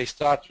when they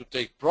start to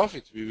take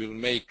profit, we will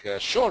make a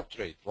short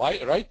trade,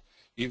 right?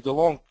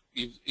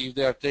 If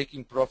they are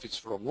taking profits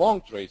from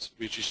long trades,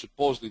 which is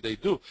supposedly they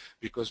do,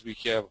 because we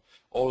have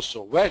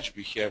also wedge,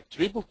 we have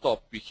triple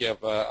top, we have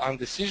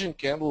undecision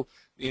candle,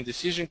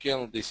 indecision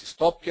candle. This is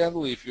top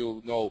candle. If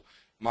you know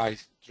my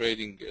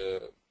trading,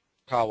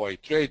 how I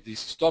trade,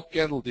 this is top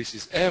candle, this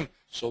is M.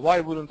 So why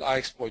wouldn't I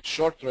exploit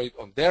short trade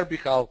on their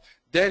behalf?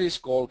 That is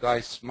called,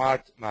 guys,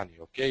 smart money.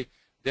 Okay,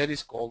 that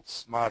is called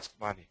smart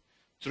money.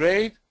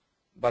 Trade,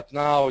 but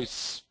now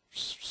it's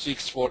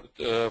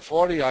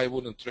 6:40. I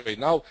wouldn't trade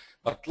now,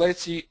 but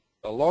let's see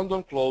a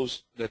London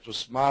close. That was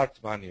smart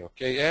money.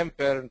 Okay, M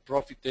parent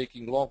profit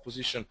taking long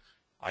position.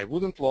 I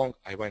wouldn't long.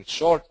 I went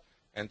short,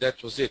 and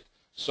that was it.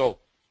 So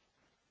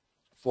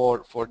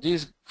for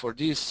these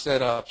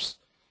setups,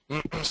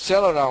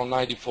 sell around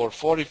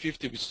 94.40,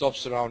 50 with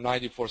stops around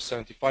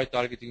 94.75,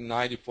 targeting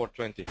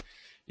 94.20.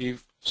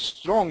 If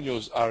strong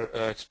news are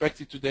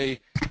expected today,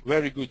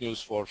 very good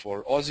news for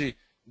Aussie,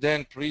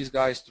 then please,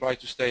 guys, try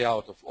to stay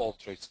out of all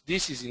trades.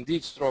 This is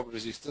indeed strong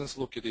resistance.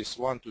 Look at this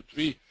 1, 2,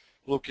 3.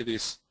 Look at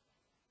this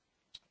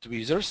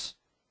tweezers,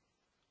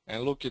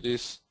 and look at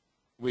this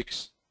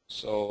wicks.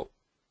 So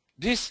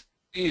this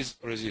is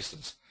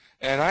resistance,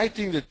 and I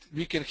think that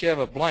we can have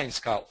a blind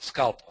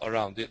scalp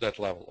around that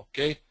level.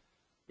 Okay,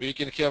 we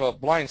can have a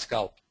blind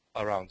scalp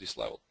around this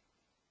level.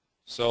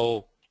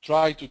 So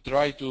try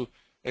to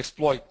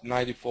exploit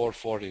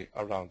 94.40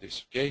 around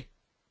this. Okay,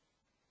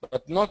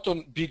 but not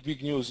on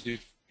big news.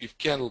 If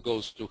candle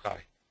goes too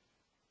high,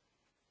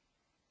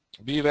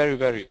 be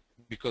very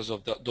because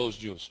of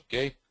those news.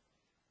 Okay,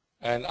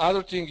 and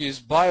other thing is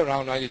buy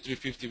around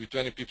 93.50 with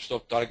 20 pip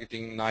stop,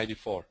 targeting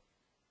 94.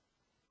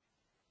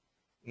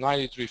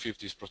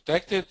 93.50 is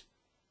protected,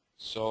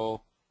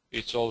 so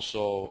it's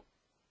also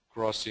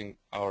crossing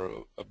our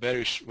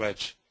bearish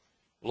wedge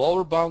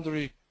lower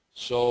boundary.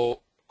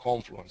 So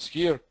confluence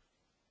here,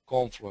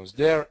 confluence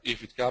there.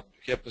 If it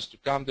happens to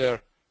come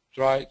there,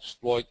 try to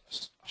exploit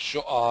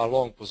a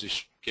long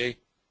position, okay?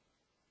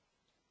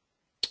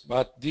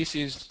 But this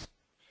is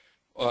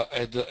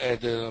at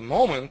the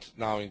moment,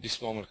 now in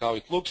this moment, how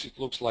it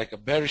looks like a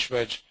bearish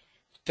wedge,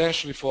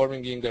 potentially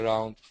forming in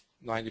around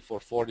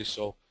 94.40,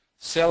 so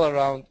sell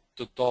around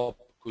the top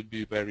could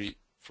be very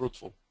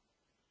fruitful.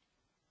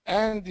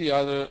 And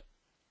the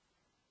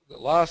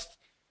last,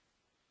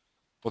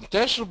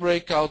 potential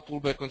breakout,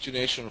 pullback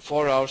continuation,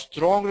 4 hours,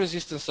 strong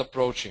resistance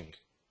approaching.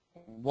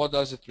 What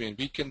does it mean?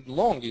 We can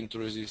long into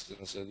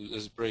resistance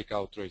as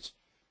breakout trades,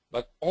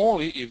 but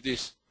only if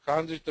this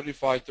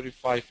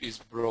 135.35 is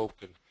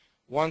broken.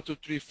 1, 2,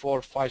 3,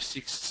 4, 5,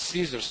 6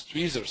 scissors,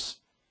 tweezers,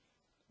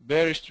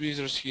 bearish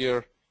tweezers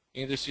here,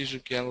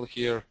 indecision candle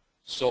here.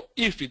 So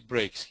if it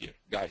breaks here,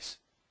 guys,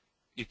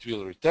 it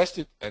will retest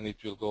it and it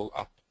will go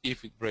up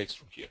if it breaks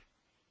from here.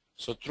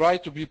 So try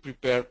to be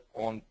prepared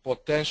on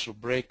potential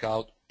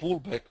breakout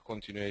pullback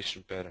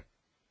continuation pattern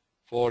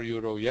for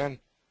Euro Yen.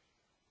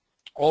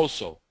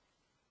 Also,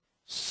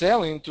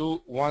 sell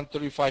into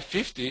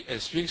 135.50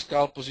 as fixed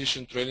call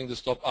position trailing the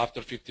stop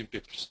after 15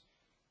 pips.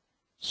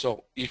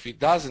 So if it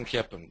doesn't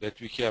happen that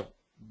we have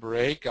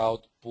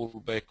breakout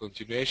pullback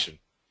continuation,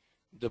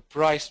 the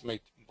price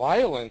may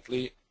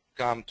violently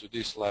come to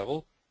this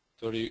level,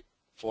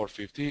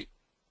 34.50,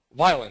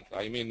 violent,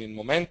 I mean in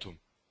momentum,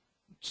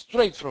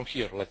 straight from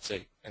here, let's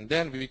say, and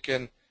then we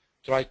can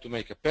try to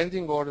make a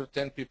pending order,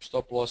 10 pips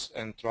stop loss,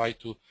 and try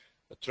to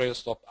trail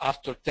stop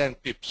after 10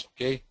 pips,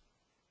 okay?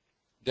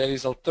 There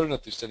is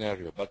alternative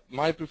scenario, but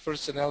my preferred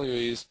scenario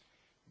is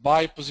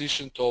buy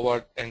position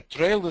toward and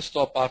trail the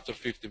stop after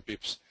 15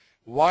 pips.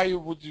 Why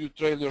would you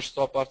trail your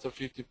stop after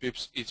 15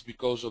 pips? It's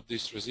because of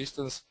this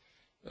resistance,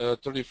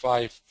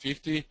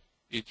 35.50.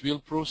 It will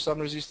prove some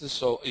resistance,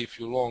 so if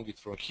you long it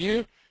from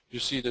here, you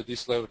see that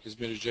this level has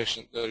been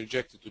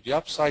rejected to the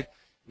upside.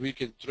 We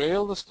can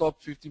trail the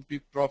stop 15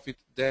 pip profit,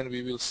 then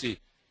we will see.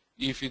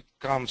 If it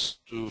comes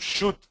to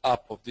shoot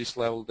up of this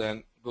level,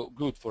 then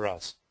good for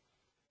us.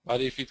 But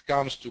if it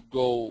comes to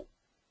go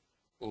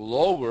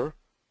lower,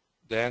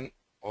 then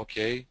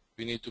okay,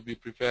 we need to be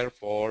prepared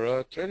for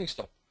a trailing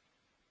stop.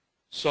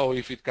 So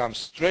if it comes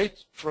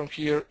straight from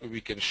here,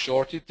 we can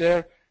short it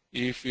there.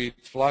 If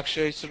it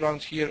fluctuates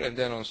around here and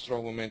then on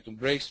strong momentum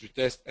breaks,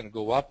 retest and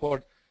go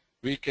upward,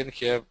 we can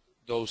have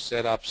those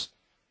setups,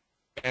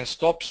 and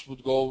stops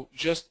would go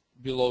just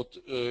below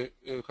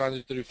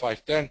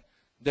 135.10.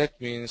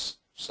 That means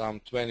some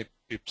 20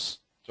 pips,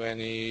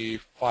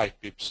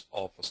 25 pips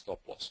of a stop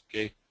loss,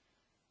 okay?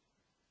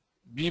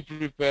 Be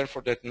prepared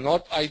for that.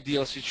 Not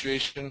ideal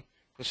situation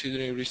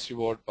considering risk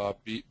reward,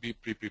 but be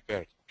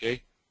pre-prepared,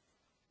 okay?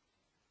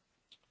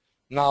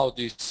 Now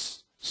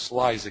this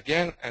slides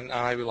again and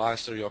I will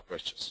answer your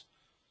questions.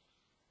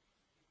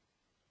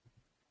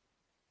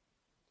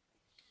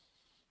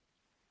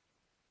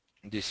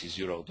 This is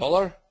euro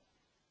dollar.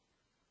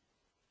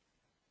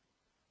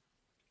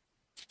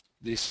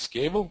 This is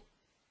cable.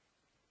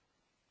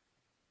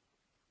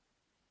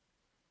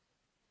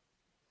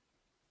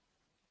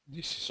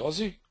 This is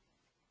Aussie.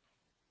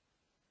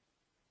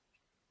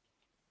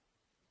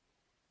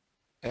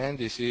 And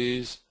this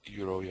is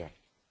euro yen.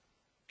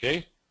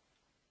 Okay?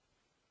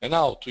 And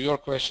now to your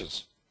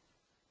questions.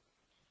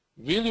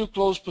 Will you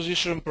close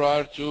position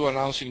prior to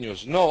announcing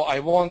news? No, I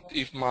won't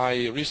if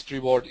my risk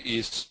reward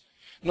is,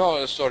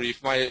 no, sorry,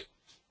 if my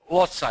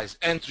lot size,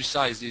 entry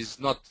size is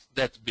not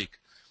that big.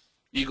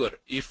 Igor,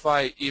 if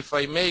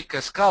I make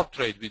a scalp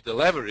trade with the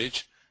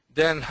leverage,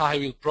 then I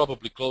will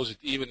probably close it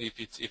even if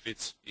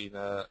it's in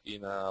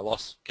a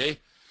loss, okay?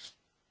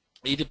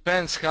 It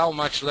depends how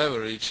much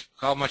leverage,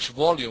 how much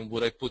volume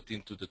would I put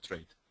into the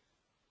trade.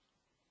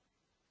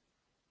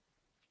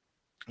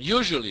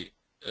 Usually,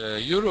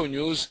 Euro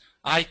news,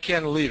 I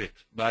can leave it,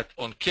 but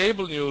on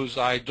cable news,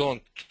 I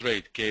don't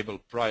trade cable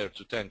prior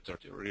to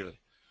 10:30, really.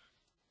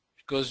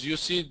 Because you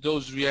see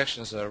those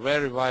reactions are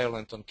very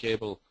violent on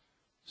cable,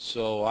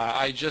 so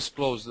I just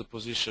close the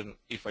position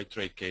if I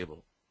trade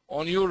cable.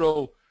 On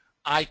Euro,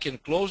 I can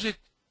close it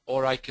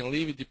or I can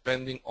leave it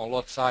depending on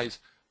lot size.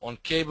 On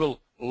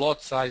cable,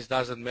 lot size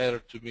doesn't matter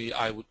to me.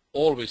 I would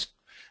always,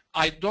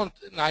 I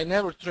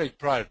never trade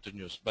prior to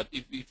news, but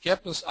if it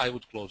happens, I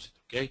would close it,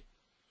 okay?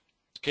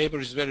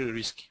 Cable is very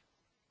risky.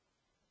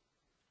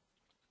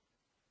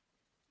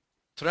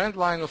 Trend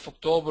line of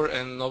October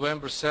and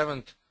November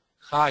 7th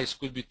highs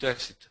could be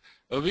tested.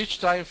 Which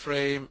time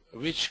frame,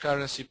 which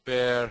currency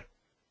pair,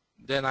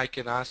 then I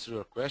can answer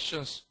your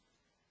questions.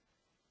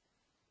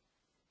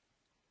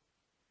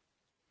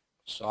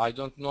 So I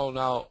don't know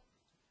now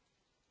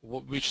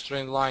which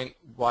trend line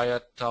via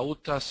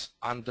Tautas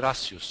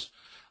Andrasius.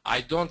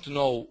 I don't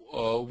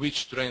know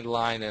which trend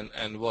line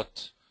and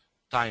what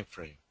time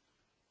frame.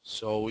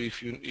 So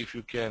if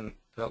you can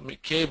tell me,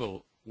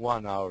 cable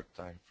 1 hour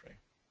time frame.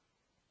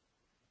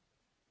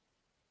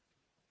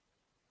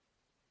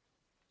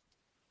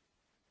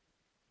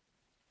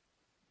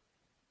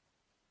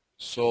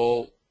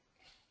 So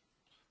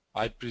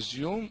I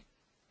presume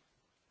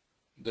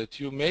that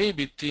you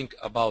maybe think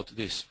about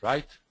this,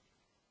 right?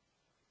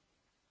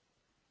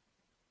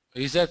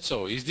 Is that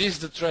so? Is this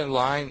the trend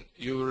line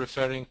you were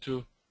referring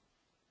to?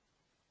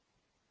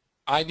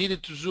 I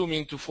needed to zoom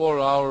into 4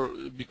 hour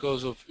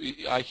because of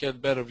I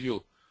had better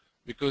view,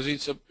 because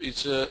it's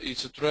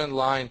a trend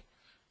line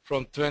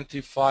from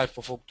 25th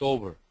of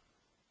October,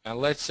 and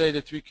let's say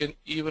that we can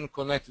even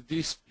connect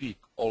this peak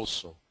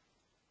also.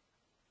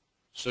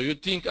 So you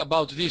think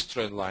about this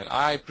trend line.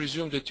 I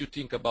presume that you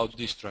think about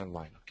this trend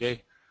line,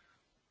 okay?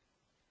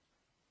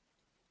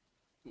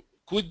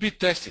 Could be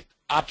tested.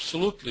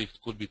 Absolutely it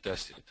could be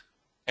tested.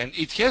 And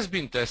it has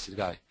been tested,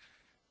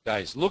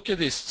 guys. Look at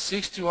this,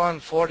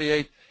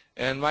 61.48,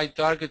 and my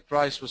target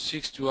price was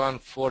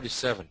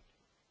 61.47.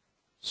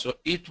 So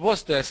it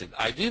was tested.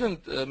 I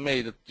didn't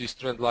made this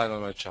trend line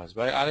on my charts,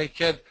 but I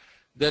had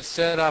that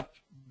set up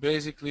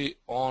basically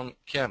on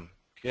chem,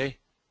 okay?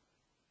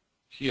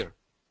 Here.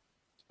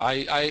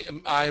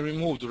 I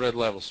removed the red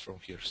levels from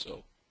here,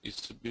 so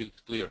it's a bit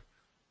clear,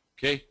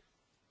 okay?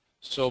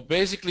 So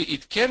basically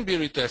it can be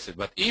retested,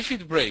 but if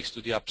it breaks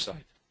to the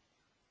upside,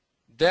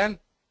 then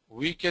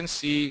we can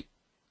see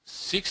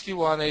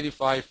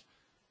 61.85,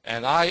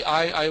 and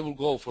I will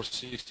go for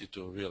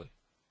 62, really.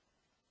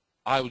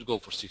 I would go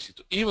for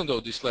 62, even though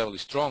this level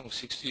is strong,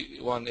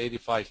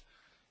 61.85.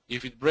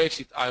 If it breaks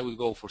it, I will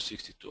go for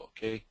 62,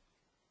 okay?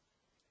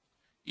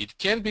 It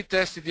can be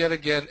tested yet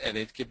again, and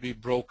it can be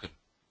broken.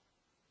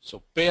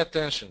 So pay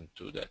attention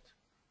to that,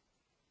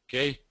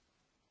 okay?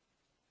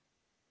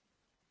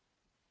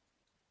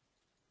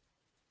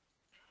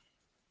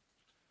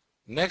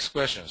 Next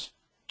questions.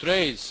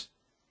 Trades.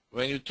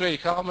 When you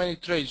trade, how many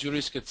trades you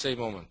risk at the same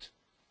moment?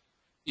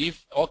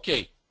 If,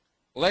 okay,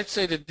 let's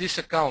say that this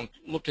account,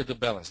 look at the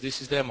balance.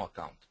 This is the demo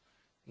account.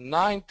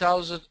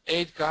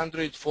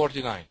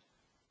 9,849.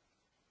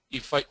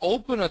 If I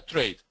open a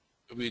trade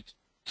with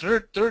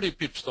 30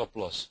 pip stop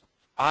loss,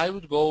 I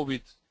would go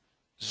with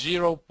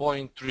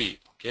 0.3,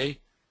 okay?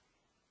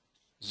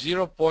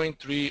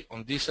 0.3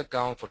 on this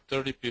account for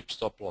 30 pip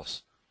stop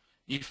loss.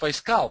 If I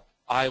scalp,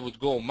 I would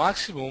go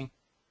maximum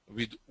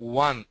with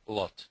 1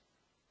 lot,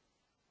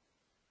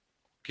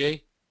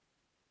 okay?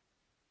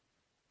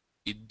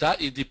 It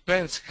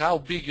depends how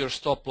big your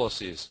stop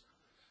loss is.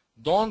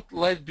 Don't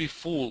let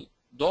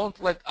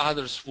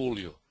others fool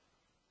you.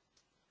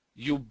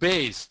 You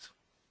based.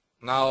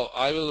 Now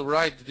I will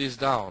write this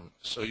down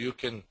so you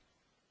can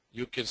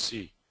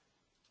see.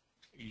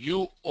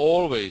 You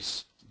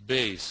always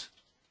base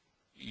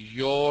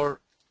your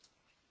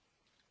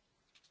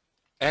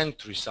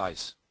entry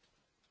size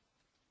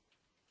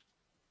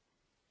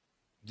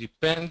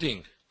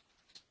depending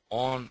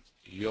on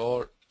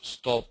your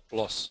stop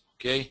loss,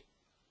 okay?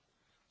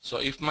 So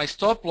if my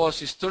stop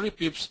loss is 30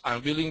 pips,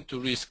 I'm willing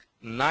to risk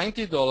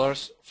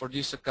 $90 for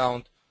this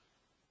account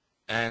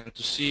and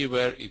to see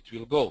where it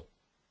will go.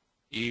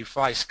 If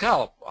I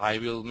scalp, I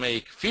will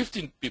make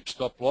 15 pip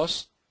stop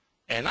loss,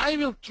 and I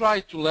will try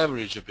to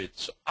leverage a bit.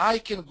 So I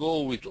can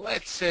go with,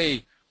 let's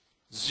say,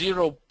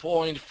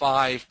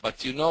 0.5,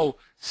 but you know,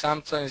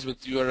 sometimes when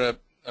you are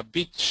a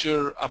bit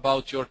sure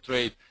about your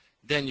trade,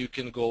 then you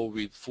can go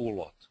with full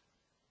lot.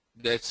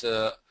 That's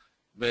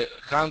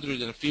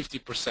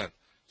 150%.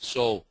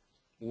 So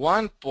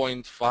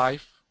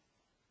 1.5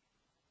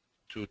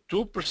 to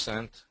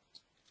 2%,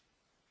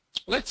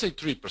 let's say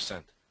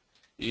 3%,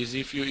 is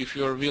if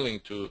you are willing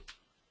to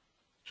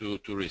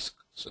risk.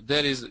 So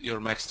that is your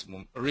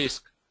maximum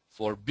risk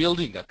for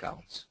building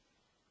accounts.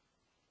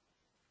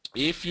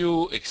 If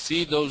you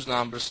exceed those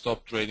numbers,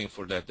 stop trading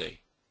for that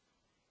day.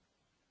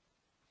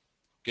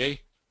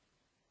 Okay?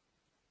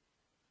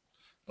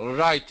 All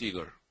right,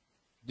 Igor.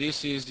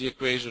 This is the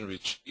equation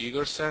which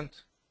Igor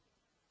sent.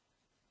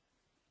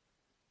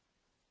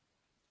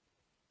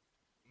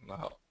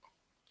 Now,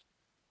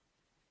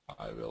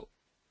 I will.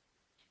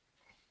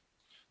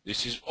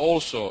 This is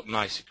also a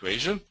nice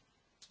equation.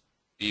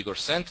 Igor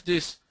sent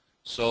this,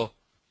 so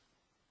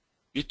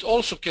it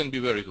also can be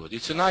very good.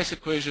 It's a nice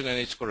equation and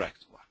it's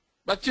correct one.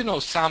 But you know,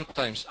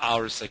 sometimes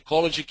our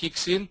psychology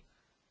kicks in,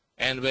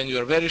 and when you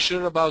are very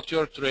sure about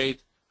your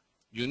trade,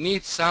 you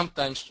need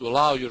sometimes to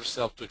allow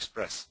yourself to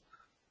express.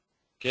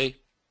 Okay?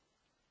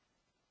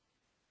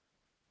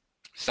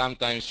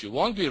 Sometimes you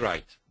won't be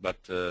right, but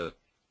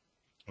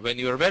when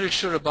you are very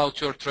sure about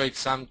your trade,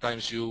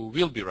 sometimes you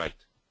will be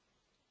right.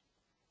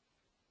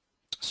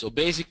 So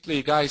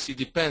basically, guys, it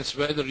depends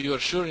whether you are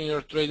sure in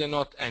your trade or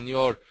not, and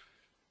your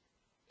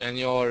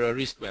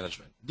risk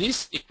management.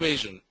 This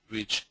equation,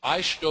 which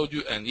I showed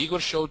you and Igor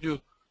showed you,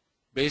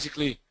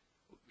 basically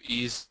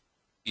is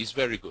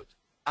very good.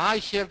 I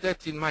have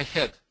that in my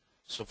head.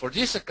 So for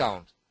this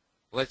account,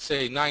 let's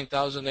say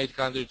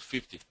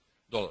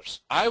 $9,850,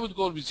 I would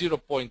go with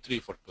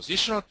 0.3 for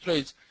positional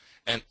trades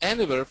and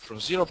anywhere from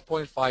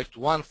 0.5 to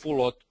 1 full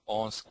lot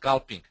on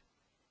scalping.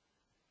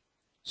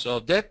 So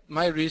that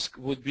my risk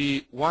would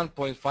be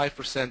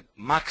 1.5%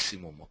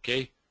 maximum,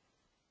 okay?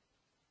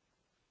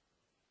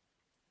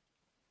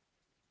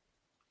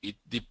 It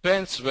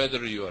depends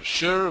whether you are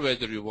sure,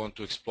 whether you want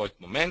to exploit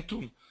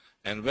momentum,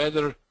 and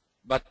whether,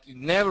 but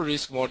never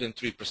risk more than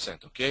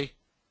 3%, okay?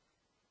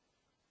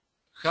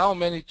 How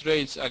many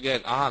trades,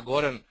 again,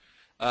 Goran,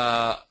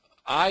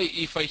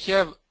 if I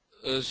have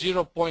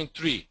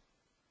 0.3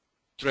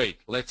 trade,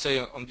 let's say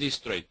on this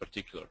trade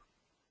particular,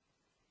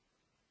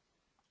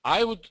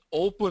 I would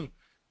open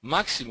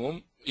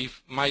maximum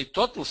if my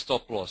total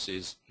stop loss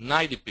is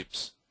 90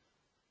 pips.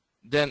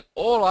 Then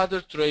all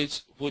other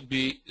trades would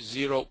be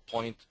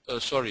 0.1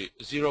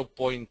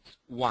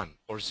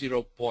 or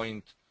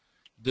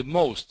the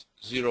most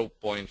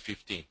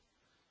 0.15,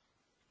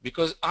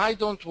 because I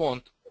don't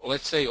want,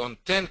 let's say on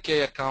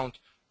 10K account,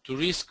 to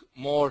risk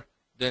more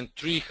than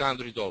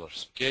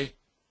 $300. Okay,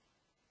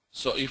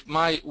 so if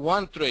my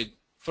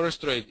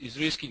first trade is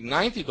risking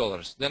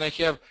 $90, then I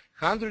have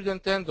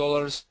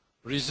 $110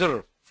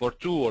 reserved for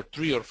 2 or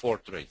 3 or 4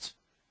 trades.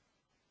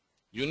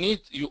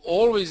 You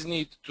always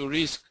need to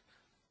risk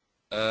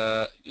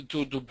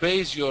to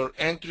base your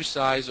entry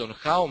size on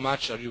how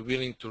much are you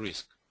willing to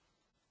risk.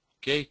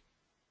 Okay,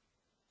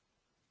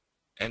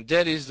 and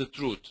that is the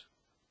truth.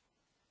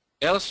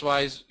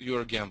 Elsewise,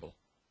 you're a gamble.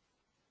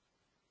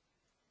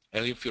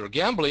 And if you're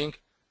gambling,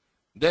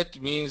 that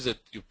means that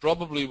you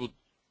probably would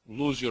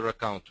lose your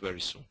account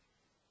very soon.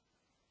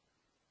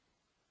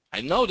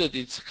 I know that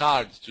it's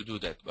hard to do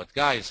that, but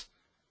guys,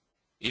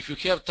 if you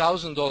have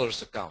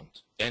 $1,000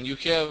 account and you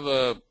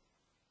have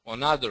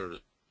another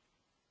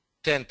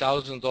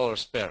 $10,000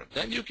 spare,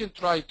 then you can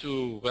try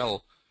to,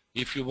 well,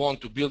 if you want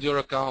to build your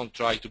account,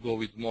 try to go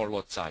with more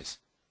lot size.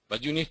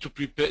 But you need to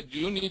be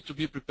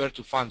prepared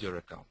to fund your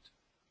account.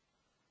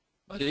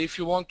 But if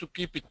you want to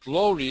keep it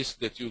low risk,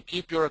 that you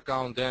keep your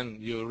account, then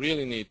you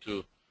really need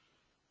to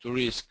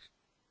risk,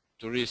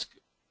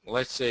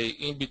 let's say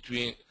in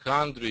between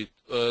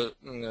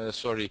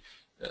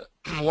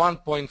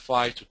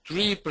 1.5 to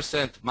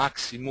 3%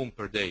 maximum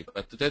per day.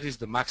 But that is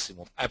the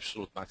maximum,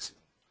 absolute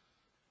maximum.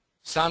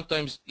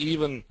 Sometimes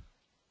even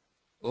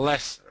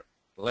lesser,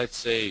 let's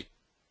say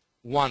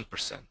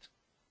 1%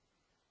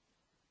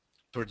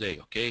 per day,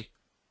 okay?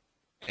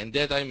 And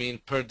that I mean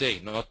per day,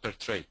 not per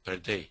trade, per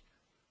day.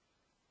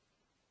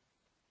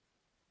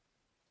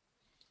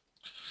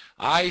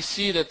 I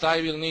see that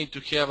I will need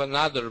to have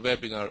another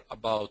webinar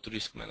about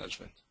risk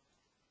management.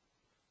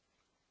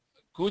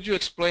 Could you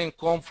explain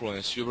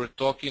Confluence? You were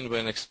talking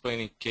when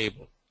explaining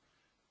cable.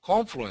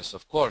 Confluence,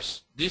 of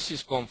course, this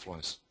is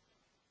Confluence.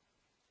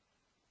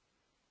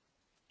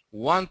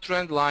 One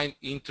trend line,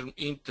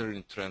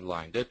 interim trend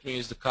line, that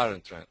means the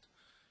current trend.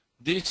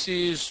 This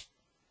is,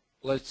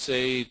 let's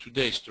say,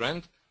 today's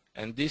trend,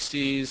 and this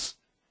is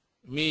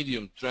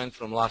medium trend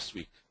from last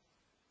week.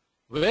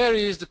 Where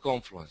is the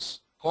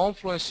Confluence?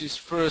 Confluence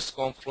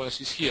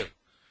is here,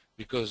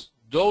 because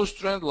those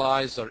trend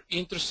lines are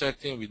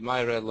intersecting with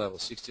my red level,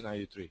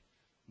 6093.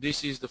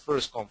 This is the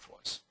first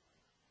Confluence.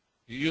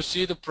 You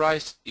see the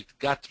price, it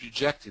got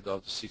rejected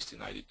of the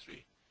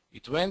 6093.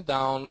 It went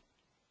down,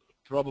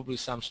 probably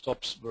some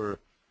stops were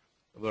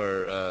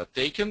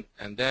taken,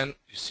 and then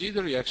you see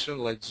the reaction.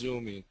 Let's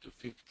zoom into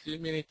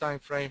 15-minute time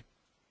frame.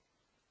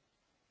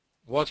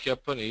 What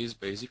happened is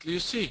basically, you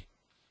see,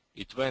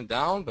 it went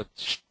down, but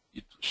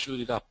it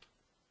shooted up.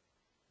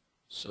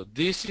 So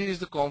this is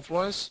the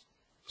Confluence,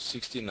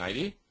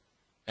 6090,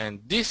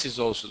 and this is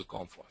also the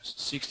Confluence,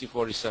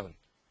 6047,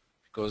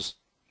 because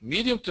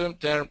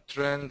medium-term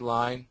trend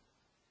line,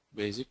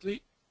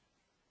 basically,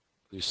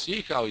 you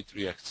see how it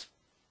reacts.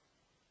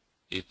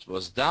 It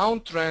was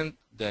downtrend,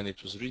 then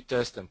it was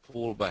retest and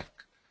pull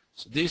back.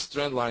 So this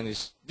trend line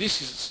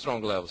this is a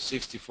strong level,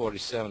 60,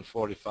 47,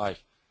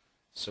 45.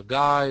 So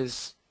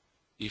guys,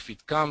 if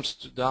it comes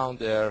to down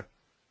there,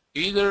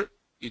 either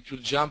it will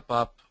jump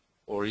up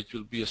or it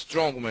will be a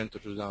strong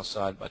momentum to the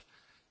downside. But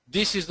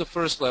this is the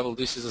first level,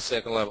 this is the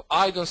second level.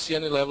 I don't see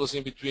any levels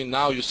in between.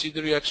 Now you see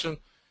the reaction.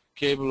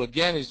 Cable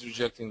again is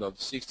rejecting the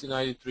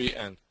 6093,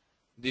 and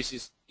this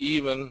is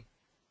even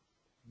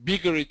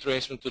bigger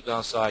retracement to the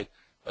downside.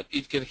 But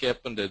it can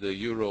happen that the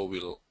euro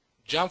will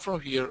jump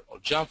from here or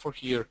jump for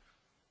here,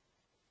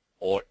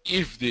 or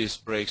if this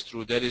breaks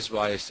through, that is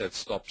why I said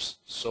stops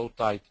so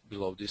tight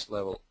below this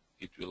level,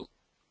 it will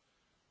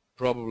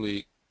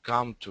probably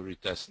come to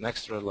retest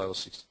next red level,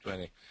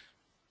 6020.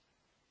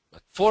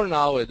 But for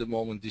now, at the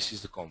moment, this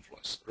is the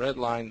Confluence. Red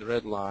line,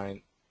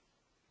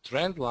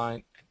 trend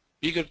line,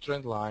 bigger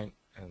trend line,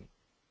 and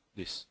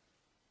this.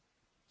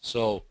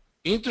 So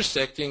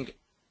intersecting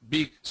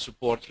big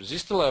support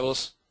resistor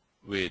levels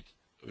with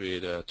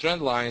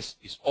trend lines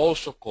is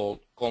also called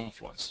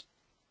Confluence.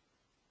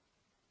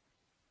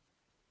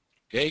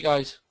 Okay,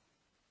 guys?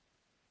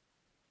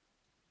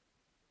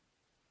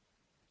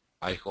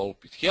 I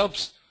hope it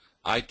helps.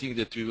 I think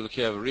that we will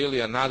have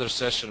really another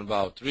session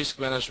about risk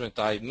management.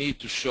 I need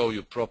to show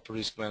you proper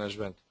risk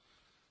management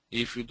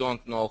if you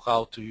don't know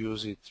how to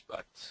use it,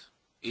 but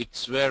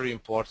it's very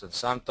important.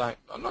 Sometimes,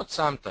 not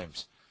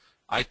sometimes,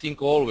 I think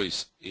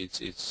always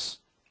it's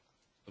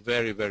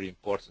very, very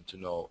important to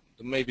know.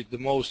 Maybe the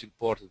most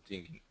important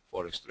thing in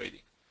Forex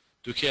trading,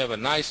 to have a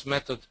nice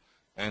method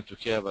and to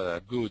have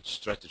a good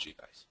strategy,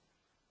 guys.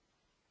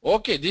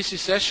 Okay, this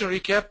is session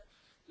recap.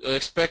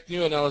 Expect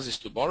new analysis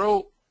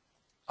tomorrow.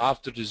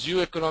 After the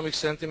ZEW economic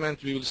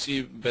sentiment, we will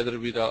see whether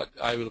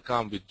I will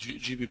come with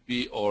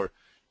GBP or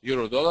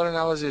euro-dollar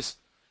analysis.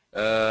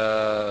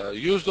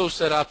 Use those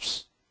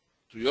setups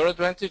to your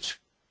advantage,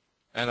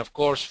 and of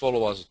course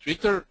follow us on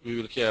Twitter. We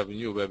will have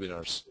new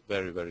webinars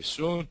very, very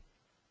soon.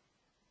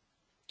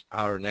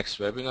 Our next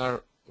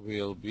webinar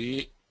will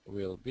be,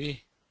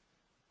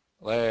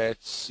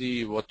 let's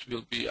see what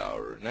will be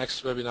our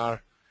next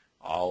webinar.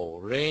 Our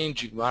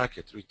ranging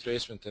market,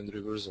 retracement and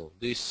reversal.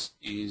 This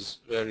is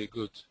very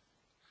good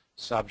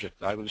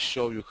subject. I will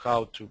show you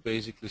how to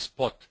basically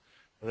spot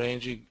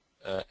ranging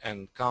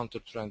and counter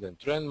trend and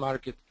trend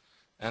market,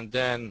 and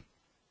then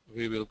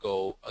we will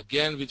go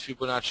again with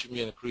Fibonacci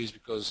mean increase,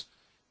 because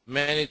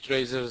many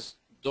traders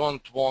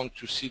don't want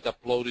to see the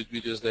uploaded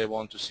videos, they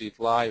want to see it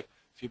live.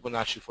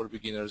 Fibonacci for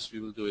beginners, we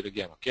will do it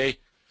again, okay?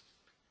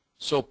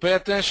 So pay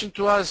attention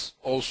to us.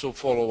 Also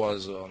follow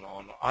us on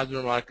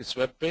other markets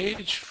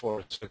webpage,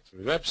 Forex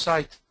Factory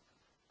website,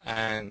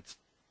 and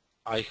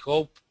I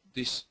hope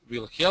this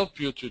will help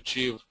you to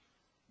achieve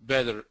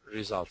better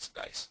results,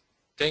 guys.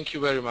 Thank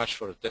you very much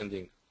for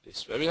attending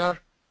this webinar.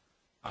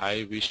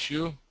 I wish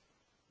you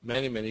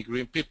many, many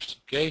green pips,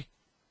 okay?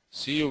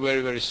 See you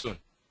very, very soon.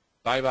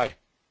 Bye-bye.